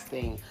last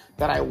thing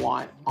that I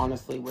want,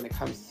 honestly, when it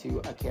comes to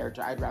a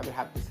character. I'd rather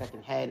have the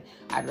second head.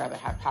 I'd rather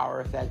have power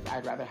effects.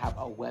 I'd rather have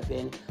a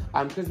weapon.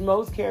 Because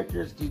most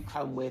characters do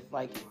come with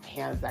like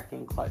hands that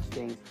can clutch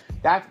things.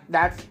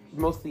 That's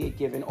mostly a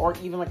given, or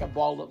even like a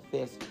balled up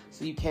fist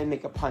so you can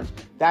make a punch.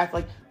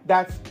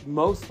 That's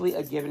mostly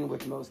a given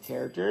with most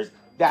characters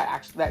that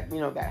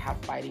have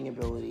fighting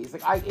abilities.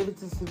 Like if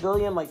it's a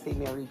civilian, like say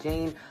Mary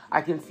Jane,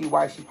 I can see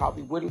why she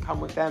probably wouldn't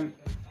come with them.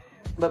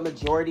 But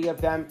majority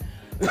of them,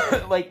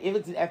 like if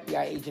it's an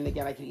FBI agent,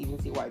 again, I can even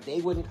see why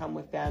they wouldn't come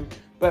with them.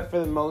 But for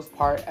the most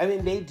part, I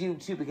mean, they do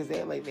too because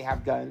they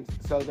have guns,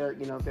 so they're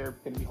going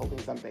to be holding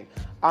something.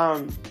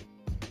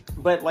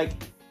 But like.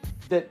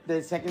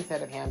 The second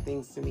set of hand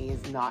things to me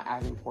is not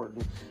as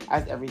important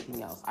as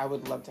everything else. I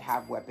would love to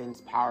have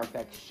weapons, power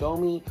effects. Show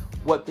me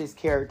what this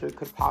character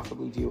could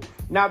possibly do.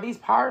 Now, these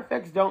power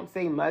effects don't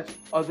say much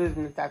other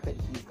than the fact that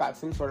he's got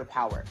some sort of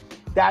power.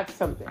 That's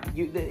something.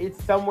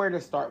 It's somewhere to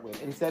start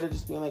with. Instead of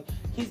just being like,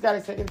 he's got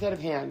a second set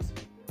of hands,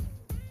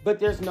 but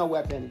there's no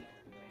weapon.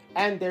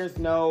 And there's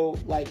no,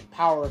 like,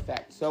 power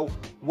effect. So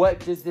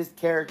what does this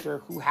character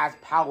who has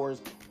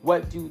powers,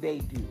 what do they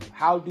do?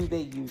 How do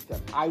they use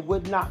them? I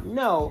would not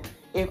know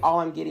if all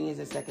I'm getting is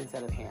a second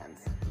set of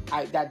hands.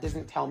 That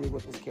doesn't tell me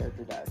what this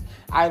character does.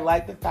 I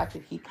like the fact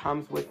that he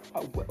comes with,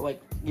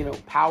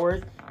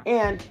 powers.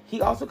 And he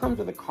also comes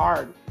with a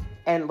card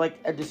and, like,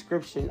 a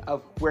description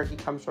of where he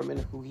comes from and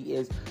who he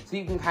is. So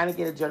you can kind of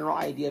get a general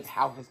idea of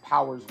how his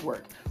powers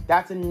work.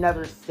 That's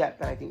another step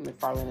that I think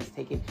McFarlane has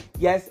taken.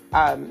 Yes,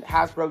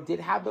 Hasbro did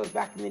have those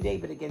back in the day,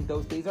 but again,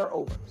 those days are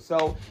over.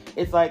 So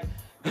it's like,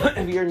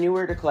 if you're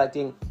newer to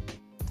collecting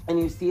and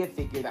you see a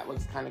figure that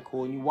looks kind of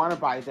cool and you want to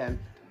buy them,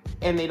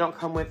 and they don't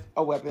come with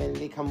a weapon,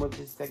 they come with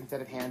just a second set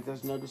of hands.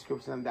 There's no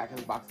description on the back of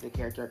the box of the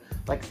character,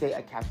 like say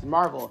a Captain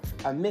Marvel,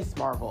 a Miss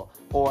Marvel,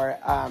 or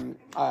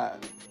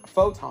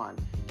Photon.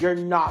 You're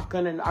not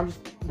gonna, I'm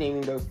just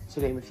naming those to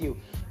name a few.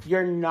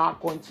 You're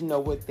not going to know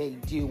what they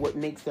do, what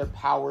makes their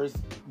powers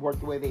work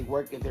the way they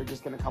work if they're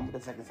just gonna come with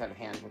a second set of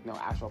hands with no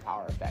actual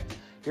power effect.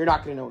 You're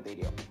not gonna know what they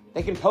do.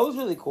 They can pose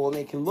really cool and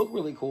they can look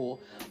really cool,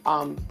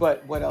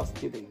 but what else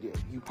do they do?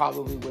 You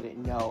probably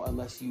wouldn't know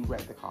unless you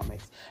read the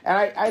comics. And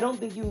I don't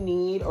think you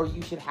need or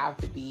you should have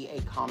to be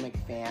a comic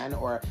fan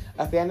or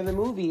a fan of the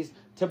movies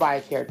to buy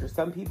a character.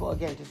 Some people,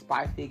 again, just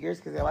buy figures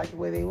because they like the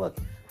way they look.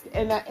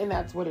 And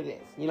that's what it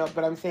is,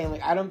 But I'm saying,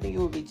 like, I don't think it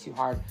would be too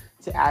hard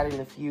to add in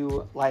a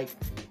few, like,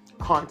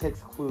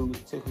 context clues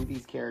to who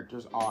these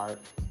characters are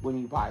when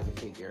you buy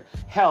the figure.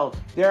 Hell,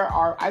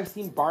 I've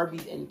seen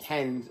Barbies and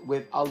Kens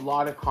with a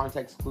lot of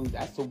context clues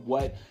as to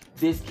what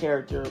this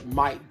character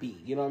might be.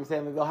 You know what I'm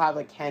saying? Like, they'll have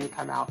a Ken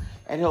come out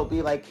and it'll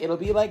be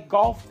like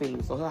golf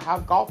themed. So he'll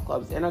have golf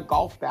clubs and a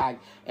golf bag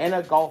and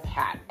a golf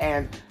hat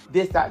and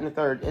this, that, and the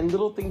third. And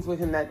little things with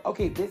him that,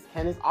 okay, this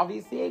Ken is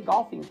obviously a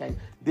golfing Ken.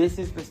 This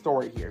is the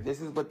story here.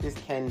 This is what this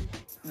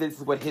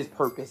is what his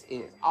purpose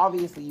is.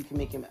 Obviously, you can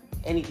make him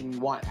anything you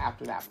want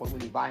after that point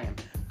when you buy him.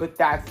 But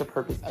that's the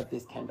purpose of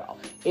this Ken doll.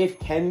 If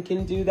Ken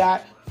can do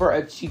that for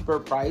a cheaper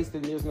price,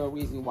 then there's no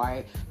reason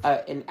why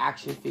an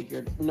action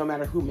figure, no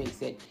matter who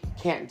makes it,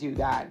 can't do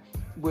that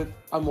with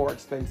a more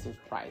expensive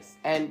price.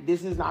 And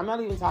I'm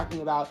not even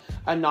talking about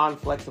a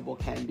non-flexible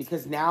Ken,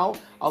 because now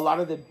a lot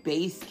of the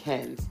base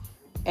Kens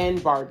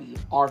and Barbie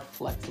are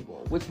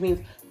flexible, which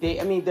means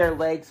their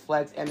legs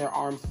flex and their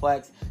arms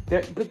flex.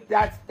 But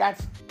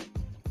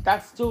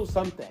that's still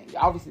something.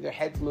 Obviously their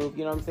heads move,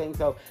 you know what I'm saying?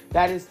 So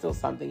that is still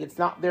something.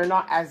 They're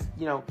not as,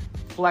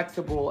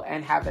 flexible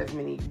and have as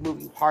many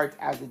moving parts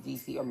as a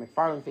DC or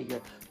McFarlane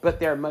figure, but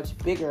they're much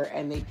bigger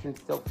and they can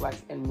still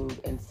flex and move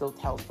and still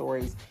tell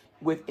stories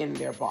within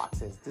their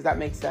boxes. Does that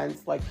make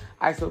sense? Like,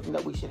 I still think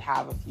that we should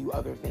have a few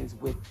other things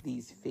with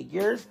these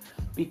figures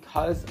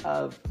because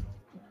of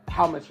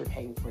how much you're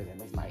paying for them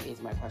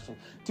is my question.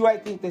 Do I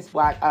think this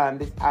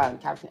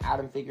Captain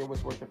Atom figure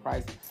was worth the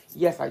price?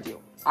 Yes, I do.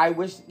 I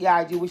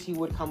do wish he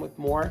would come with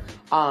more.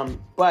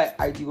 But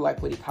I do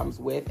like what he comes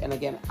with. And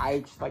again, I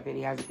just like that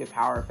he has a good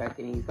power effect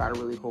and he's got a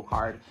really cool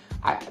card.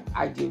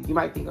 I do. You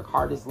might think a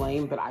card is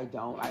lame, but I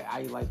don't.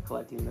 I like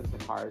collecting the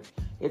cards.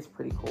 It's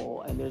pretty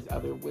cool. And there's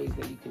other ways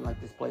that you can like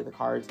display the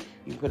cards.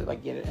 You can put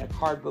it get it in a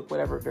card book,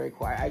 whatever. Very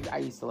cool. I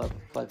used to love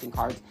collecting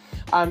cards.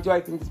 Do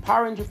I think this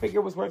Power Ranger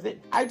figure was worth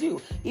it? I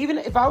do. Even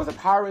if I was a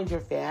Power Ranger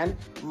fan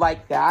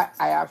like that,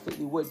 I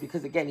absolutely would,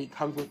 because again, he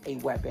comes with a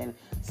weapon,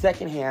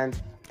 second hand,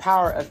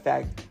 power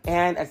effect,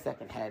 and a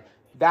second head.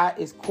 That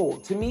is cool.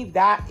 To me,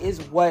 that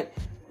is what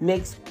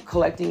makes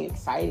collecting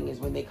exciting, is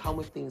when they come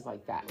with things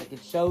like that. Like,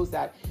 it shows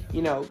that,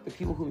 the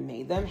people who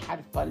made them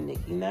had fun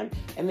making them,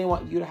 and they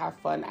want you to have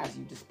fun as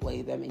you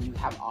display them, and you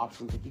have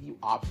options. They give you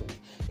options.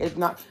 It's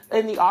not,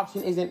 and the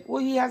option isn't,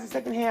 well, he has a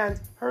second hand,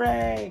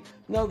 hooray.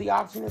 No, the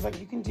option is like,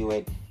 you can do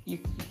it. You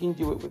can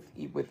do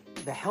it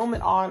with the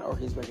helmet on or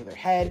his regular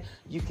head.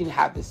 You can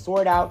have the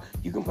sword out.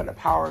 You can put a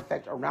power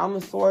effect around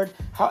the sword.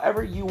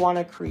 However you want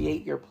to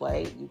create your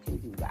play, you can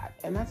do that.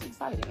 And that's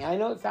exciting. And I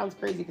know it sounds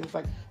crazy because it's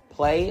like,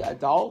 play,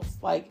 adults,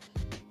 like,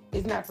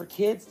 isn't that for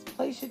kids?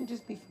 Play shouldn't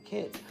just be for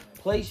kids.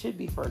 Play should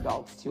be for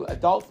adults too.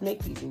 Adults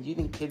make these things. Do you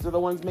think kids are the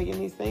ones making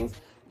these things?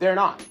 They're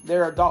not.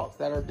 They're adults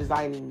that are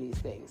designing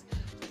these things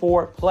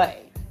for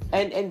play.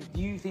 And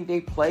do you think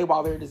they play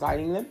while they're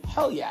designing them?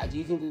 Hell yeah. Do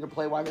you think they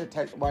play while they're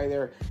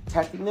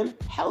testing them?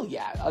 Hell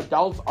yeah.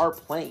 Adults are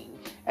playing.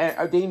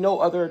 And they know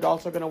other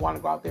adults are going to want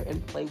to go out there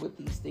and play with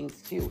these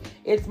things too.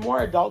 It's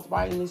more adults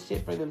buying this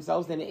shit for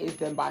themselves than it is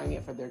them buying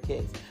it for their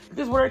kids.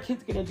 Because what are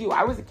kids going to do?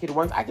 I was a kid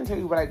once. I can tell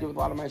you what I did with a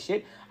lot of my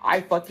shit.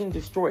 I fucking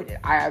destroyed it.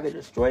 I either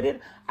destroyed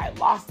it, I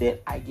lost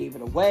it, I gave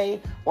it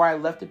away, or I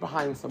left it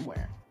behind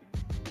somewhere.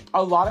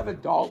 A lot of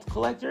adult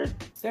collectors,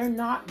 they're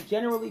not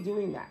generally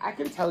doing that. I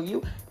can tell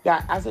you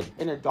that as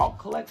an adult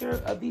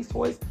collector of these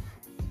toys,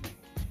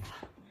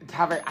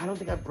 I don't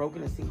think I've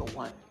broken a single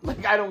one.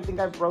 Like, I don't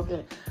think I've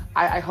broken,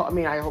 I hope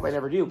I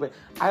never do, but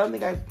I don't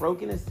think I've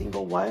broken a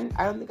single one.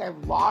 I don't think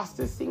I've lost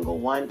a single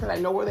one, because I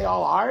know where they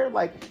all are.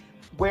 Like,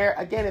 where,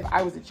 again, if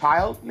I was a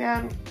child,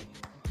 man,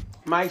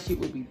 my shit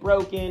would be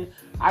broken.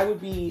 I would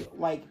be,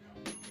 like,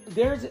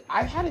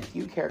 I've had a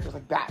few characters,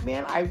 like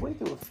Batman. I went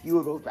through a few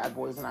of those bad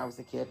boys when I was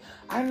a kid.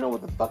 I don't know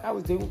what the fuck I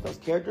was doing with those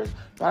characters,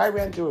 but I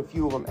ran through a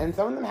few of them. And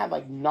some of them had,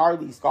 like,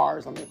 gnarly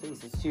scars on their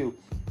faces, too.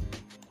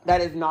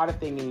 That is not a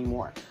thing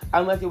anymore.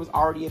 Unless it was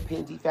already a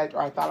paint defect,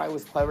 or I thought I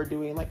was clever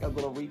doing, like, a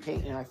little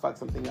repaint and I fucked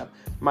something up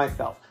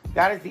myself.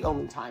 That is the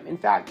only time. In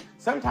fact,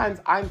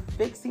 sometimes I'm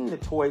fixing the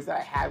toys that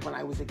I had when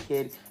I was a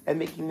kid and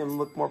making them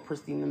look more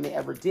pristine than they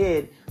ever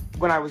did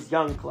when I was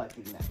young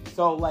collecting them.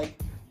 So, like,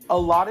 a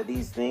lot of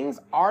these things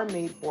are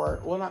made for,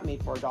 well, not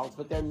made for adults,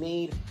 but they're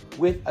made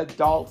with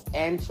adults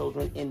and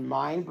children in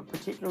mind, but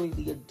particularly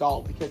the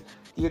adult, because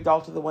the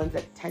adults are the ones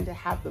that tend to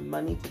have the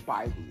money to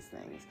buy these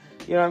things.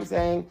 You know what I'm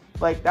saying?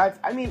 Like,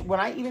 when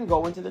I even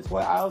go into the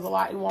toy aisles a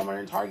lot in Walmart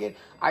and Target,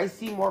 I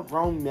see more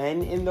grown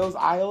men in those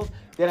aisles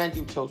than I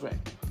do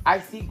children. I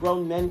see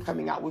grown men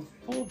coming out with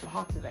full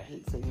boxes, I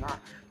hate saying that,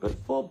 but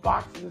full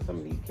boxes of some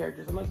of these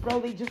characters. I'm like, bro,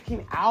 they just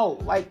came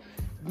out. Like,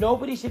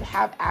 nobody should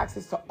have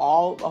access to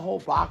the whole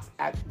box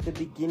at the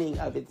beginning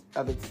of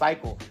its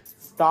cycle.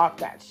 Stop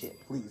that shit,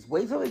 please.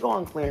 Wait till they go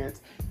on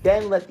clearance,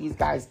 then let these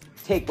guys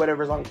take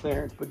whatever's on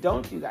clearance. But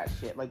don't do that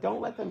shit. Like,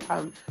 don't let them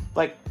come,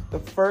 like, the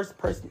first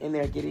person in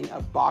there getting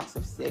a box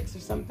of 6 or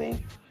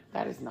something.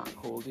 That is not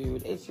cool,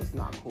 dude. It's just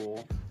not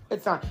cool.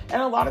 It's not.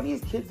 And a lot of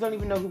these kids don't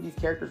even know who these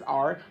characters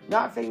are.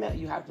 Not saying that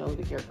you have to know who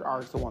the character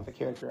are to want the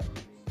character.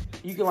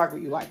 You can like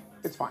what you like.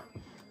 It's fine.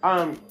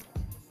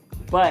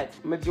 But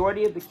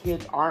majority of the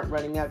kids aren't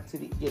running up to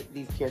get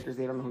these characters.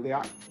 They don't know who they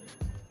are.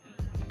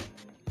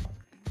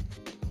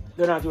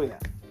 They're not doing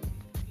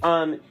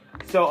that.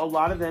 So a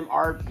lot of them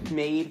are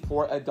made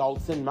for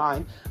adults in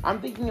mind. I'm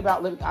thinking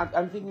about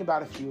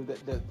a few of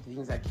the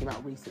things that came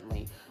out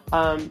recently.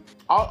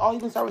 I'll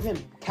even start with him,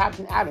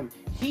 Captain Atom.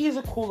 He is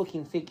a cool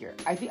looking figure.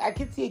 I think I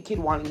could see a kid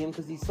wanting him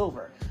because he's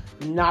silver.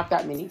 Not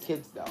that many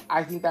kids though.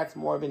 I think that's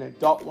more of an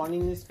adult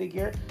wanting this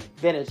figure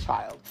than a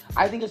child.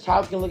 I think a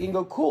child can look and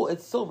go, cool,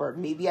 it's silver.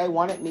 Maybe I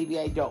want it, maybe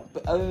I don't.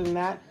 But other than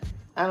that,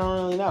 I don't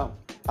really know.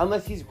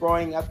 Unless he's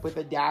growing up with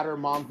a dad or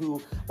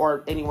mom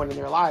or anyone in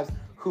their lives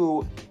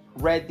who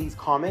read these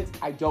comics,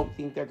 I don't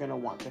think they're gonna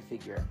want the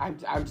figure. I'm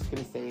just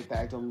gonna say that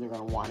I don't think they're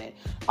gonna want it.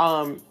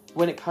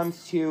 When it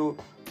comes to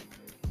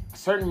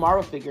certain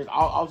Marvel figures,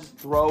 I'll just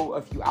throw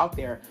a few out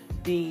there.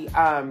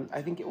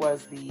 I think it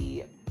was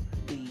the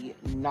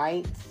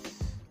Night.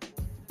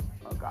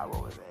 Oh God,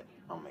 what was it?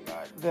 Oh my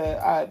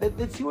God,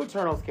 the two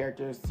Eternals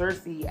characters,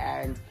 Cersei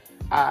and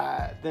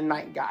the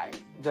Night guy,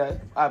 the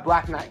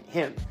Black Knight,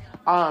 him.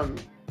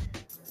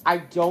 I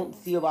don't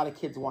see a lot of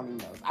kids wanting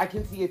those. I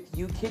can see a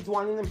few kids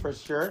wanting them for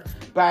sure,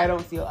 but I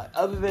don't see a lot,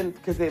 other than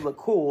because they look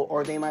cool,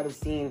 or they might have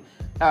seen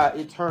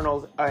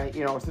Eternals, or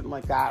something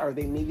like that, or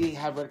they maybe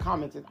have read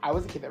comics. If I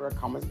was a kid that read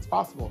comics, it's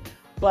possible.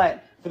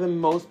 But for the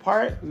most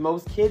part,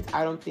 most kids,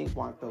 I don't think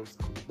want those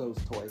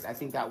toys. I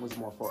think that was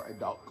more for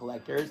adult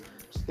collectors.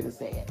 Just gonna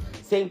say it.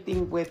 Same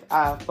thing with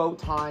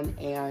Photon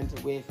and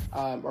with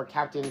or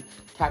Captain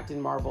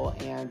Marvel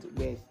and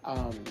with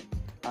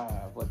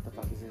what the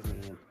fuck is his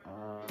name?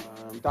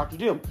 Dr.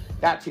 Doom,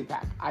 that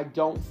 2-pack. I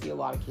don't see a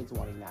lot of kids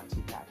wanting that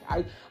 2-pack.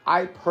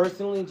 I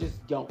personally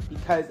just don't,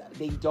 because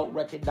they don't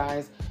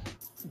recognize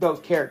those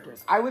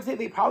characters. I would say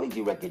they probably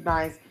do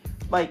recognize,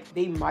 like,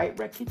 they might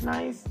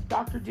recognize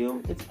Dr.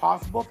 Doom. It's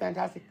possible.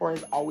 Fantastic Four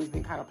has always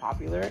been kind of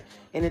popular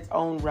in its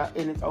own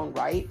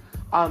right.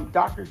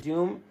 Dr.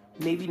 Doom,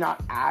 maybe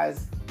not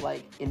as,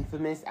 like,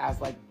 infamous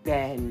as, like,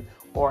 Ben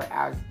or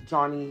as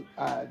Johnny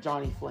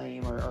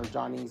Flame or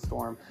Johnny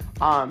Storm.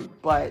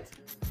 But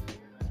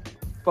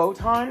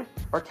Photon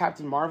or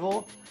Captain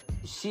Marvel,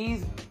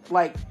 she's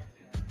like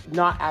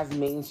not as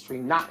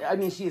mainstream.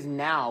 She is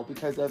now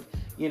because of,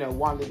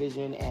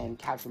 WandaVision and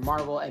Captain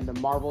Marvel and the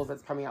Marvels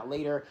that's coming out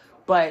later.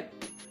 But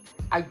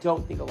I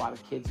don't think a lot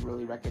of kids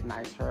really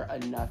recognize her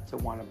enough to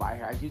want to buy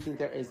her. I do think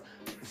there is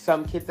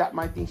some kids that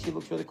might think she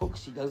looks really cool,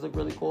 because she does look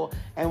really cool,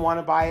 and want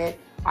to buy it.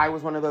 I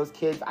was one of those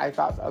kids. I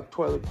thought a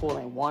toy looked cool and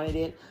I wanted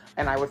it,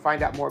 and I would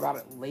find out more about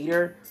it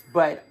later.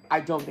 But I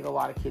don't think a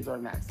lot of kids are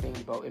in that same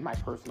boat, in my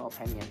personal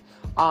opinion.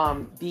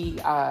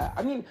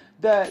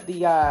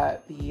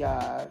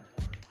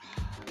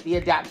 The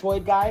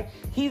Adaptoid guy,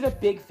 he's a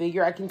big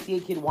figure. I can see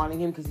a kid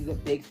wanting him because he's a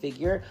big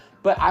figure,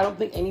 but I don't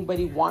think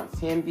anybody wants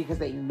him because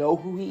they know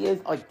who he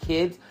is. Like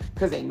kids,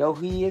 because they know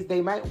who he is. They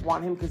might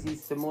want him because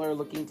he's similar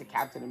looking to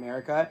Captain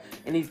America,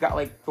 and he's got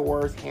like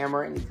Thor's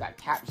hammer, and he's got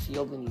Cap's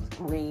shield, and he's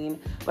green.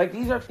 Like,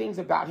 these are things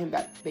about him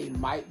that they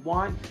might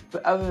want,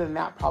 but other than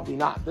that, probably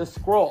not. The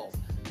Skrulls,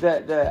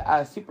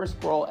 the Super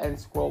Skrull and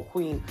Skrull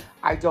Queen,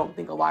 I don't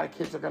think a lot of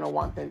kids are going to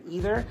want them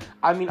either.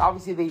 I mean,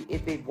 obviously,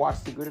 if they've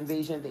watched Secret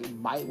Invasion, they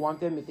might want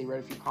them. If they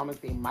read a few comics,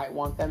 they might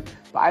want them.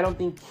 But I don't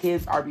think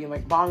kids are being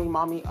like,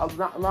 mommy,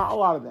 not a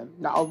lot of them.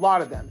 Not a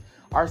lot of them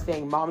are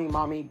saying,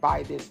 mommy,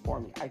 buy this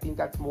for me. I think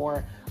that's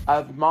more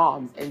of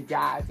moms and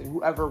dads and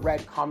whoever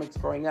read comics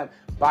growing up,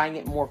 buying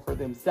it more for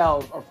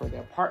themselves or for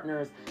their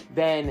partners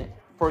than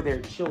for their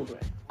children.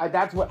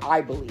 That's what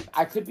I believe.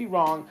 I could be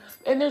wrong.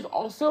 And there's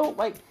also,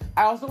 I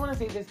also want to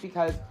say this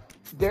because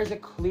there's a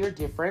clear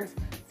difference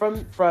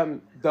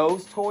from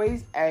those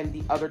toys and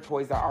the other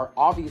toys that are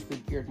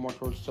obviously geared more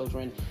towards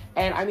children.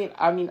 And I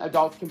mean,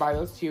 adults can buy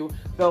those too.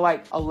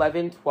 The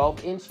 11,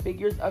 12-inch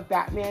figures of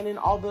Batman and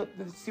all the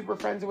Super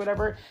Friends or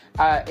whatever,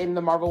 in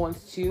the Marvel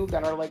ones too,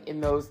 that are like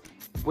in those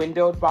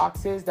windowed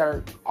boxes that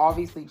are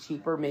obviously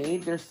cheaper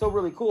made. They're still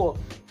really cool,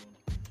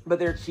 but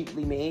they're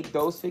cheaply made.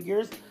 Those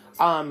figures,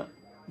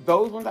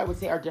 those ones I would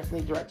say are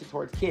definitely directed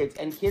towards kids,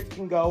 and kids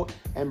can go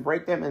and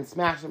break them and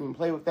smash them and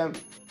play with them,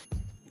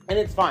 and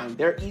it's fine.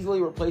 They're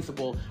easily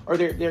replaceable, or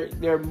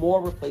they're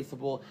more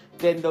replaceable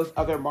than those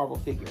other Marvel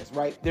figures,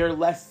 right? They're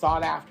less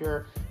sought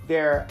after.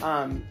 They're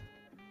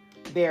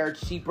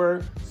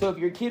cheaper. So if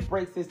your kid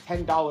breaks this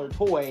 $10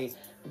 toy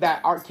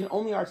that can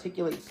only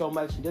articulate so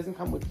much and doesn't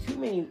come with too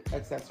many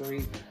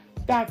accessories,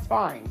 that's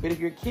fine. But if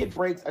your kid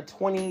breaks a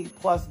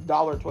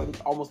 $20+ toy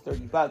that's almost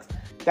 $30,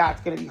 that's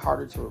going to be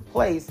harder to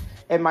replace.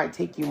 It might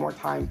take you more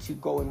time to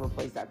go and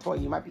replace that toy.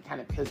 You might be kind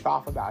of pissed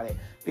off about it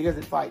because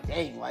it's like,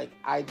 dang,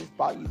 I just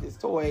bought you this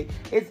toy.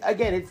 It's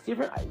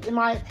different. In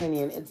my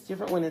opinion, it's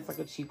different when it's like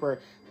a cheaper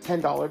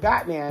 $10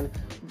 Batman,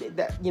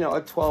 that, a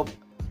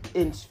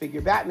 12-inch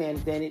figure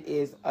Batman, than it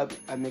is a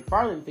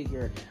McFarlane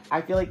figure.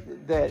 I feel like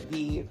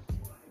the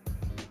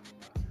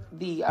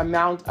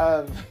amount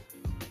of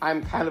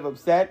I'm kind of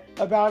upset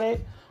about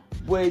it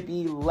would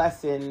be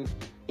lessened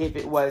if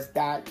it was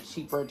that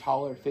cheaper,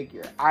 taller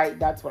figure.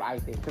 That's what I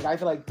think, because I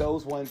feel like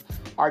those ones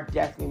are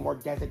definitely more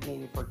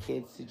designated for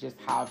kids to just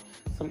have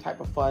some type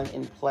of fun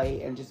and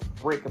play and just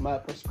break them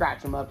up or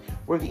scratch them up,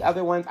 where the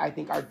other ones I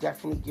think are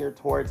definitely geared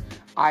towards,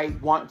 I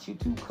want you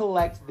to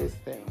collect this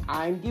thing.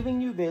 I'm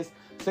giving you this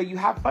so you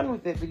have fun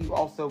with it, but you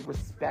also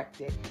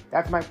respect it.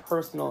 That's my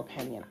personal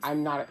opinion.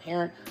 I'm not a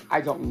parent. I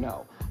don't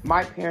know.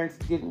 My parents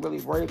didn't really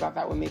worry about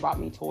that when they bought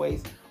me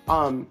toys.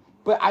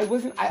 But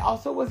I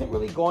also wasn't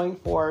really going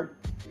for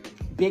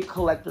big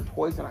collector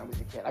toys when I was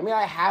a kid. I mean,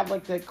 I had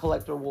like the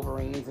collector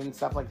Wolverines and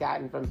stuff like that,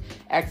 and from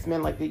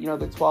X-Men, like the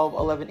 12,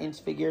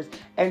 11-inch figures,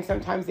 and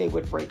sometimes they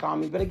would break on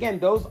me. But again,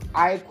 those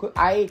I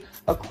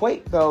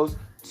equate those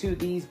to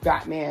these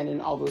Batman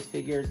and all those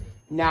figures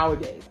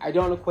nowadays. I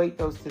don't equate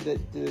those to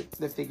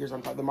the figures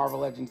on top, the Marvel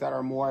Legends that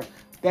are more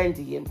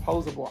bendy and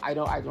posable. I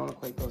don't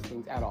equate those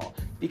things at all,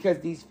 because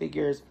these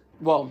figures,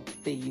 well,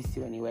 they used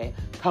to anyway,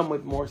 come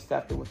with more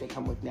stuff than what they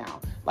come with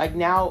now. Like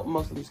now,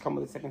 most of them just come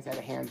with a second set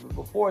of hands, but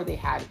before they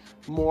had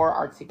more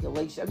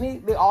articulation. I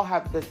mean, they all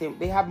have the same,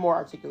 they have more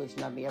articulation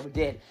than they ever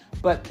did,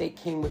 but they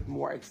came with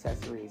more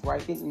accessories. Where I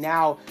think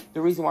now, the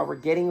reason why we're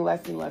getting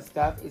less and less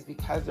stuff is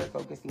because they're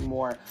focusing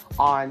more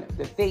on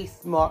the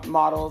face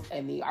models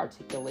and the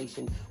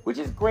articulation, which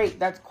is great.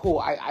 That's cool.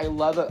 I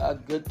love a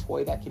good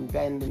toy that can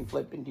bend and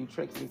flip and do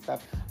tricks and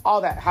stuff. All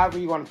that, however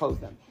you want to pose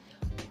them.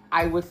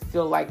 I would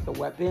still like the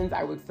weapons.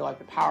 I would still like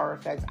the power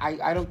effects.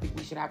 I don't think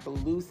we should have to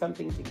lose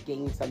something to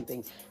gain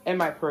something, in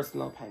my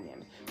personal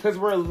opinion. Because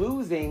we're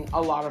losing a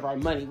lot of our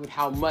money with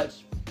how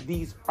much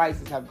these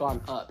prices have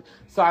gone up.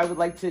 So I would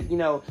like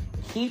to,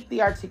 keep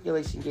the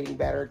articulation getting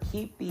better,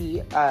 keep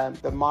the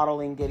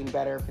modeling getting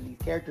better for these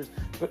characters,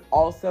 but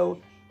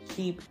also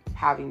keep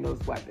having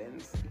those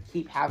weapons.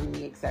 Keep having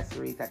the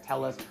accessories that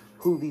tell us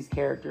who these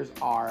characters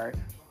are.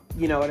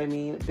 You know what I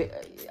mean?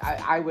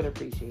 I would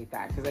appreciate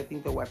that, because I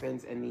think the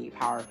weapons and the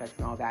power effects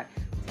and all that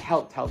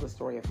help tell the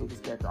story of who this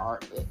character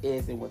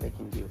is and what they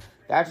can do.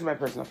 That's just my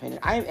personal opinion.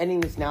 I am ending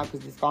this now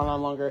because it's gone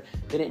on longer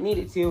than it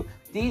needed to.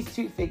 These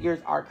two figures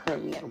are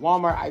currently at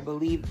Walmart. I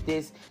believe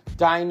this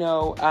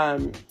Dino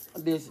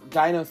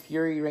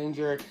Fury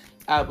Ranger,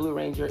 Blue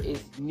Ranger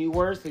is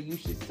newer, so you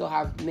should still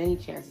have many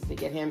chances to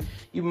get him.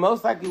 You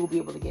most likely will be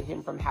able to get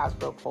him from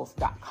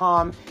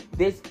HasbroPulse.com.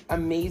 This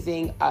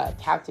amazing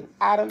Captain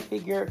Atom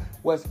figure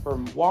was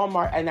from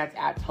Walmart, and that's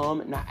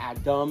Atom, not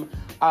Adam,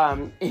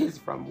 is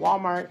from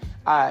Walmart.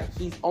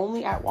 He's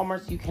only at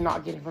Walmart, so you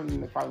cannot get him from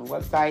the McFarlane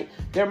website.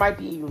 There might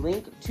be a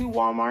link to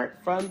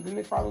Walmart from the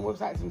McFarlane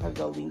website. Sometimes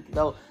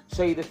they'll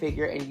show you the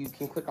figure, and you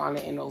can click on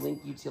it, and it'll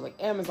link you to like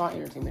Amazon,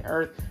 Entertainment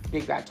Earth,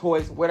 Big Bad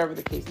Toys, whatever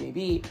the case may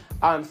be.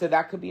 So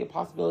that could be a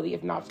possibility.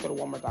 If not, just go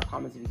to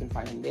Walmart.com and see if you can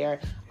find him there.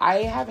 I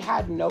have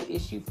had no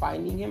issue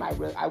finding him. I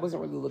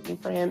wasn't really looking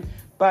for him,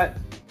 but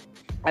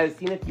I've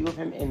seen a few of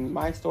him in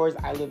my stores.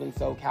 I live in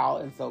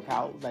SoCal, and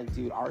SoCal, like,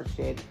 dude, our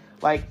shit,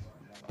 like,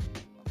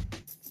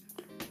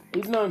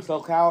 even though in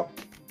SoCal,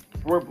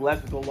 we're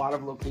blessed with a lot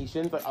of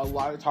locations, like a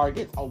lot of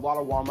Targets, a lot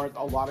of Walmarts,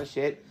 a lot of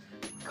shit,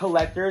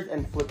 collectors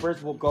and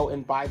flippers will go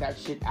and buy that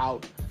shit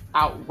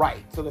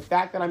outright. So the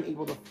fact that I'm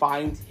able to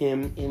find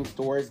him in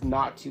stores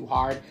not too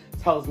hard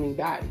tells me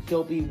that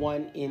he'll be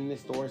one in the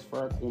stores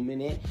for a cool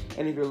minute.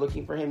 And if you're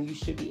looking for him, you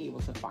should be able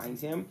to find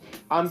him.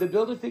 The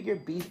Build-A-Figure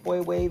Beast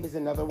Boy wave is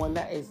another one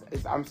that is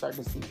I'm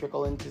starting to see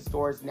trickle into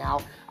stores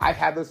now. I've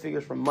had those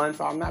figures for months,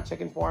 so I'm not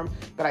checking for them.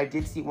 But I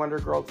did see Wonder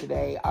Girl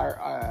today.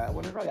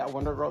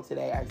 Wonder Girl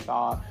today. I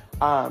saw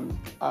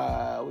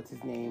what's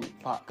his name?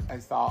 I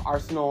saw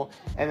Arsenal,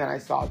 and then I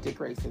saw Dick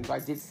Grayson. So I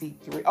did see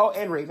 3. Oh,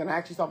 and Raven. I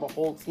actually saw the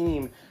whole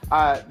team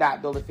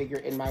that Build-A-Figure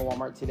in my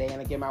Walmart today.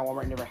 And again, my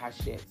Walmart never has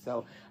shit,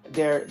 so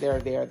they're there.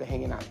 They're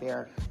hanging out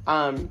there.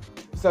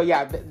 So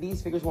yeah,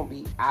 these figures won't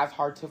be as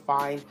hard to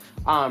find.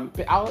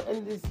 But I'll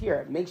end this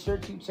here. Make sure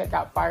to check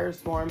out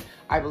Firestorm.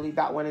 I believe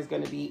that one is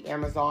going to be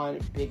Amazon,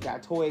 Big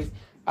Bad Toys,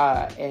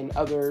 and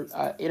other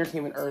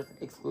Entertainment Earth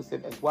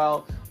exclusive as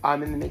well.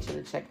 And then make sure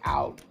to check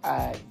out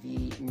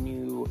the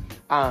new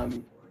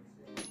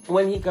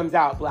when he comes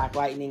out, Black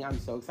Lightning. I'm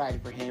so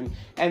excited for him.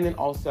 And then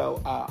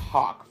also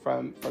Hawk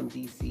from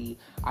DC.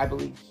 I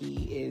believe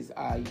he is,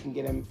 you can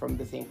get him from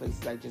the same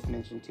places I just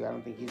mentioned too. I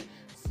don't think he's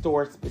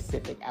store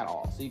specific at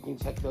all. So you can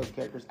check those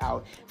characters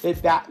out. The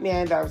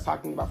Batman that I was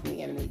talking about from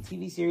the animated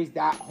TV series,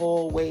 that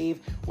whole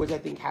wave, which I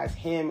think has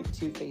him,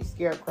 Two-Face,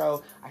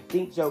 Scarecrow, I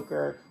think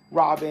Joker,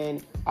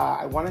 Robin,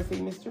 I want to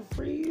say Mr.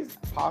 Freeze,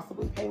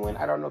 possibly Penguin.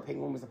 I don't know,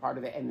 Penguin was a part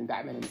of it, and then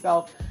Batman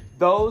himself.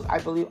 Those, I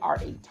believe, are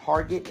a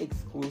Target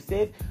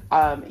exclusive.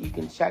 You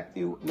can check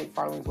through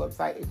McFarlane's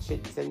website. It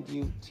should send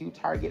you to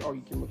Target, or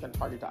you can look on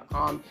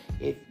Target.com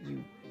if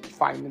you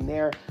find them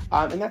there.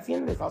 And that's the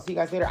end of this. I'll see you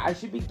guys later. I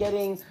should be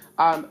getting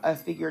a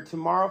figure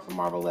tomorrow from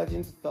Marvel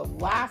Legends, the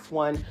last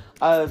one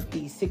of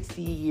the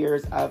 60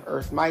 years of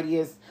Earth's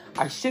Mightiest.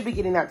 I should be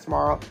getting that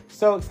tomorrow.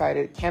 So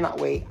excited. Cannot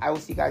wait. I will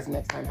see you guys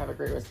next time. Have a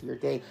great rest of your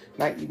day,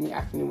 night, evening,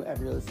 afternoon,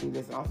 whenever you're listening to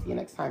this. And I'll see you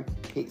next time.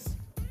 Peace.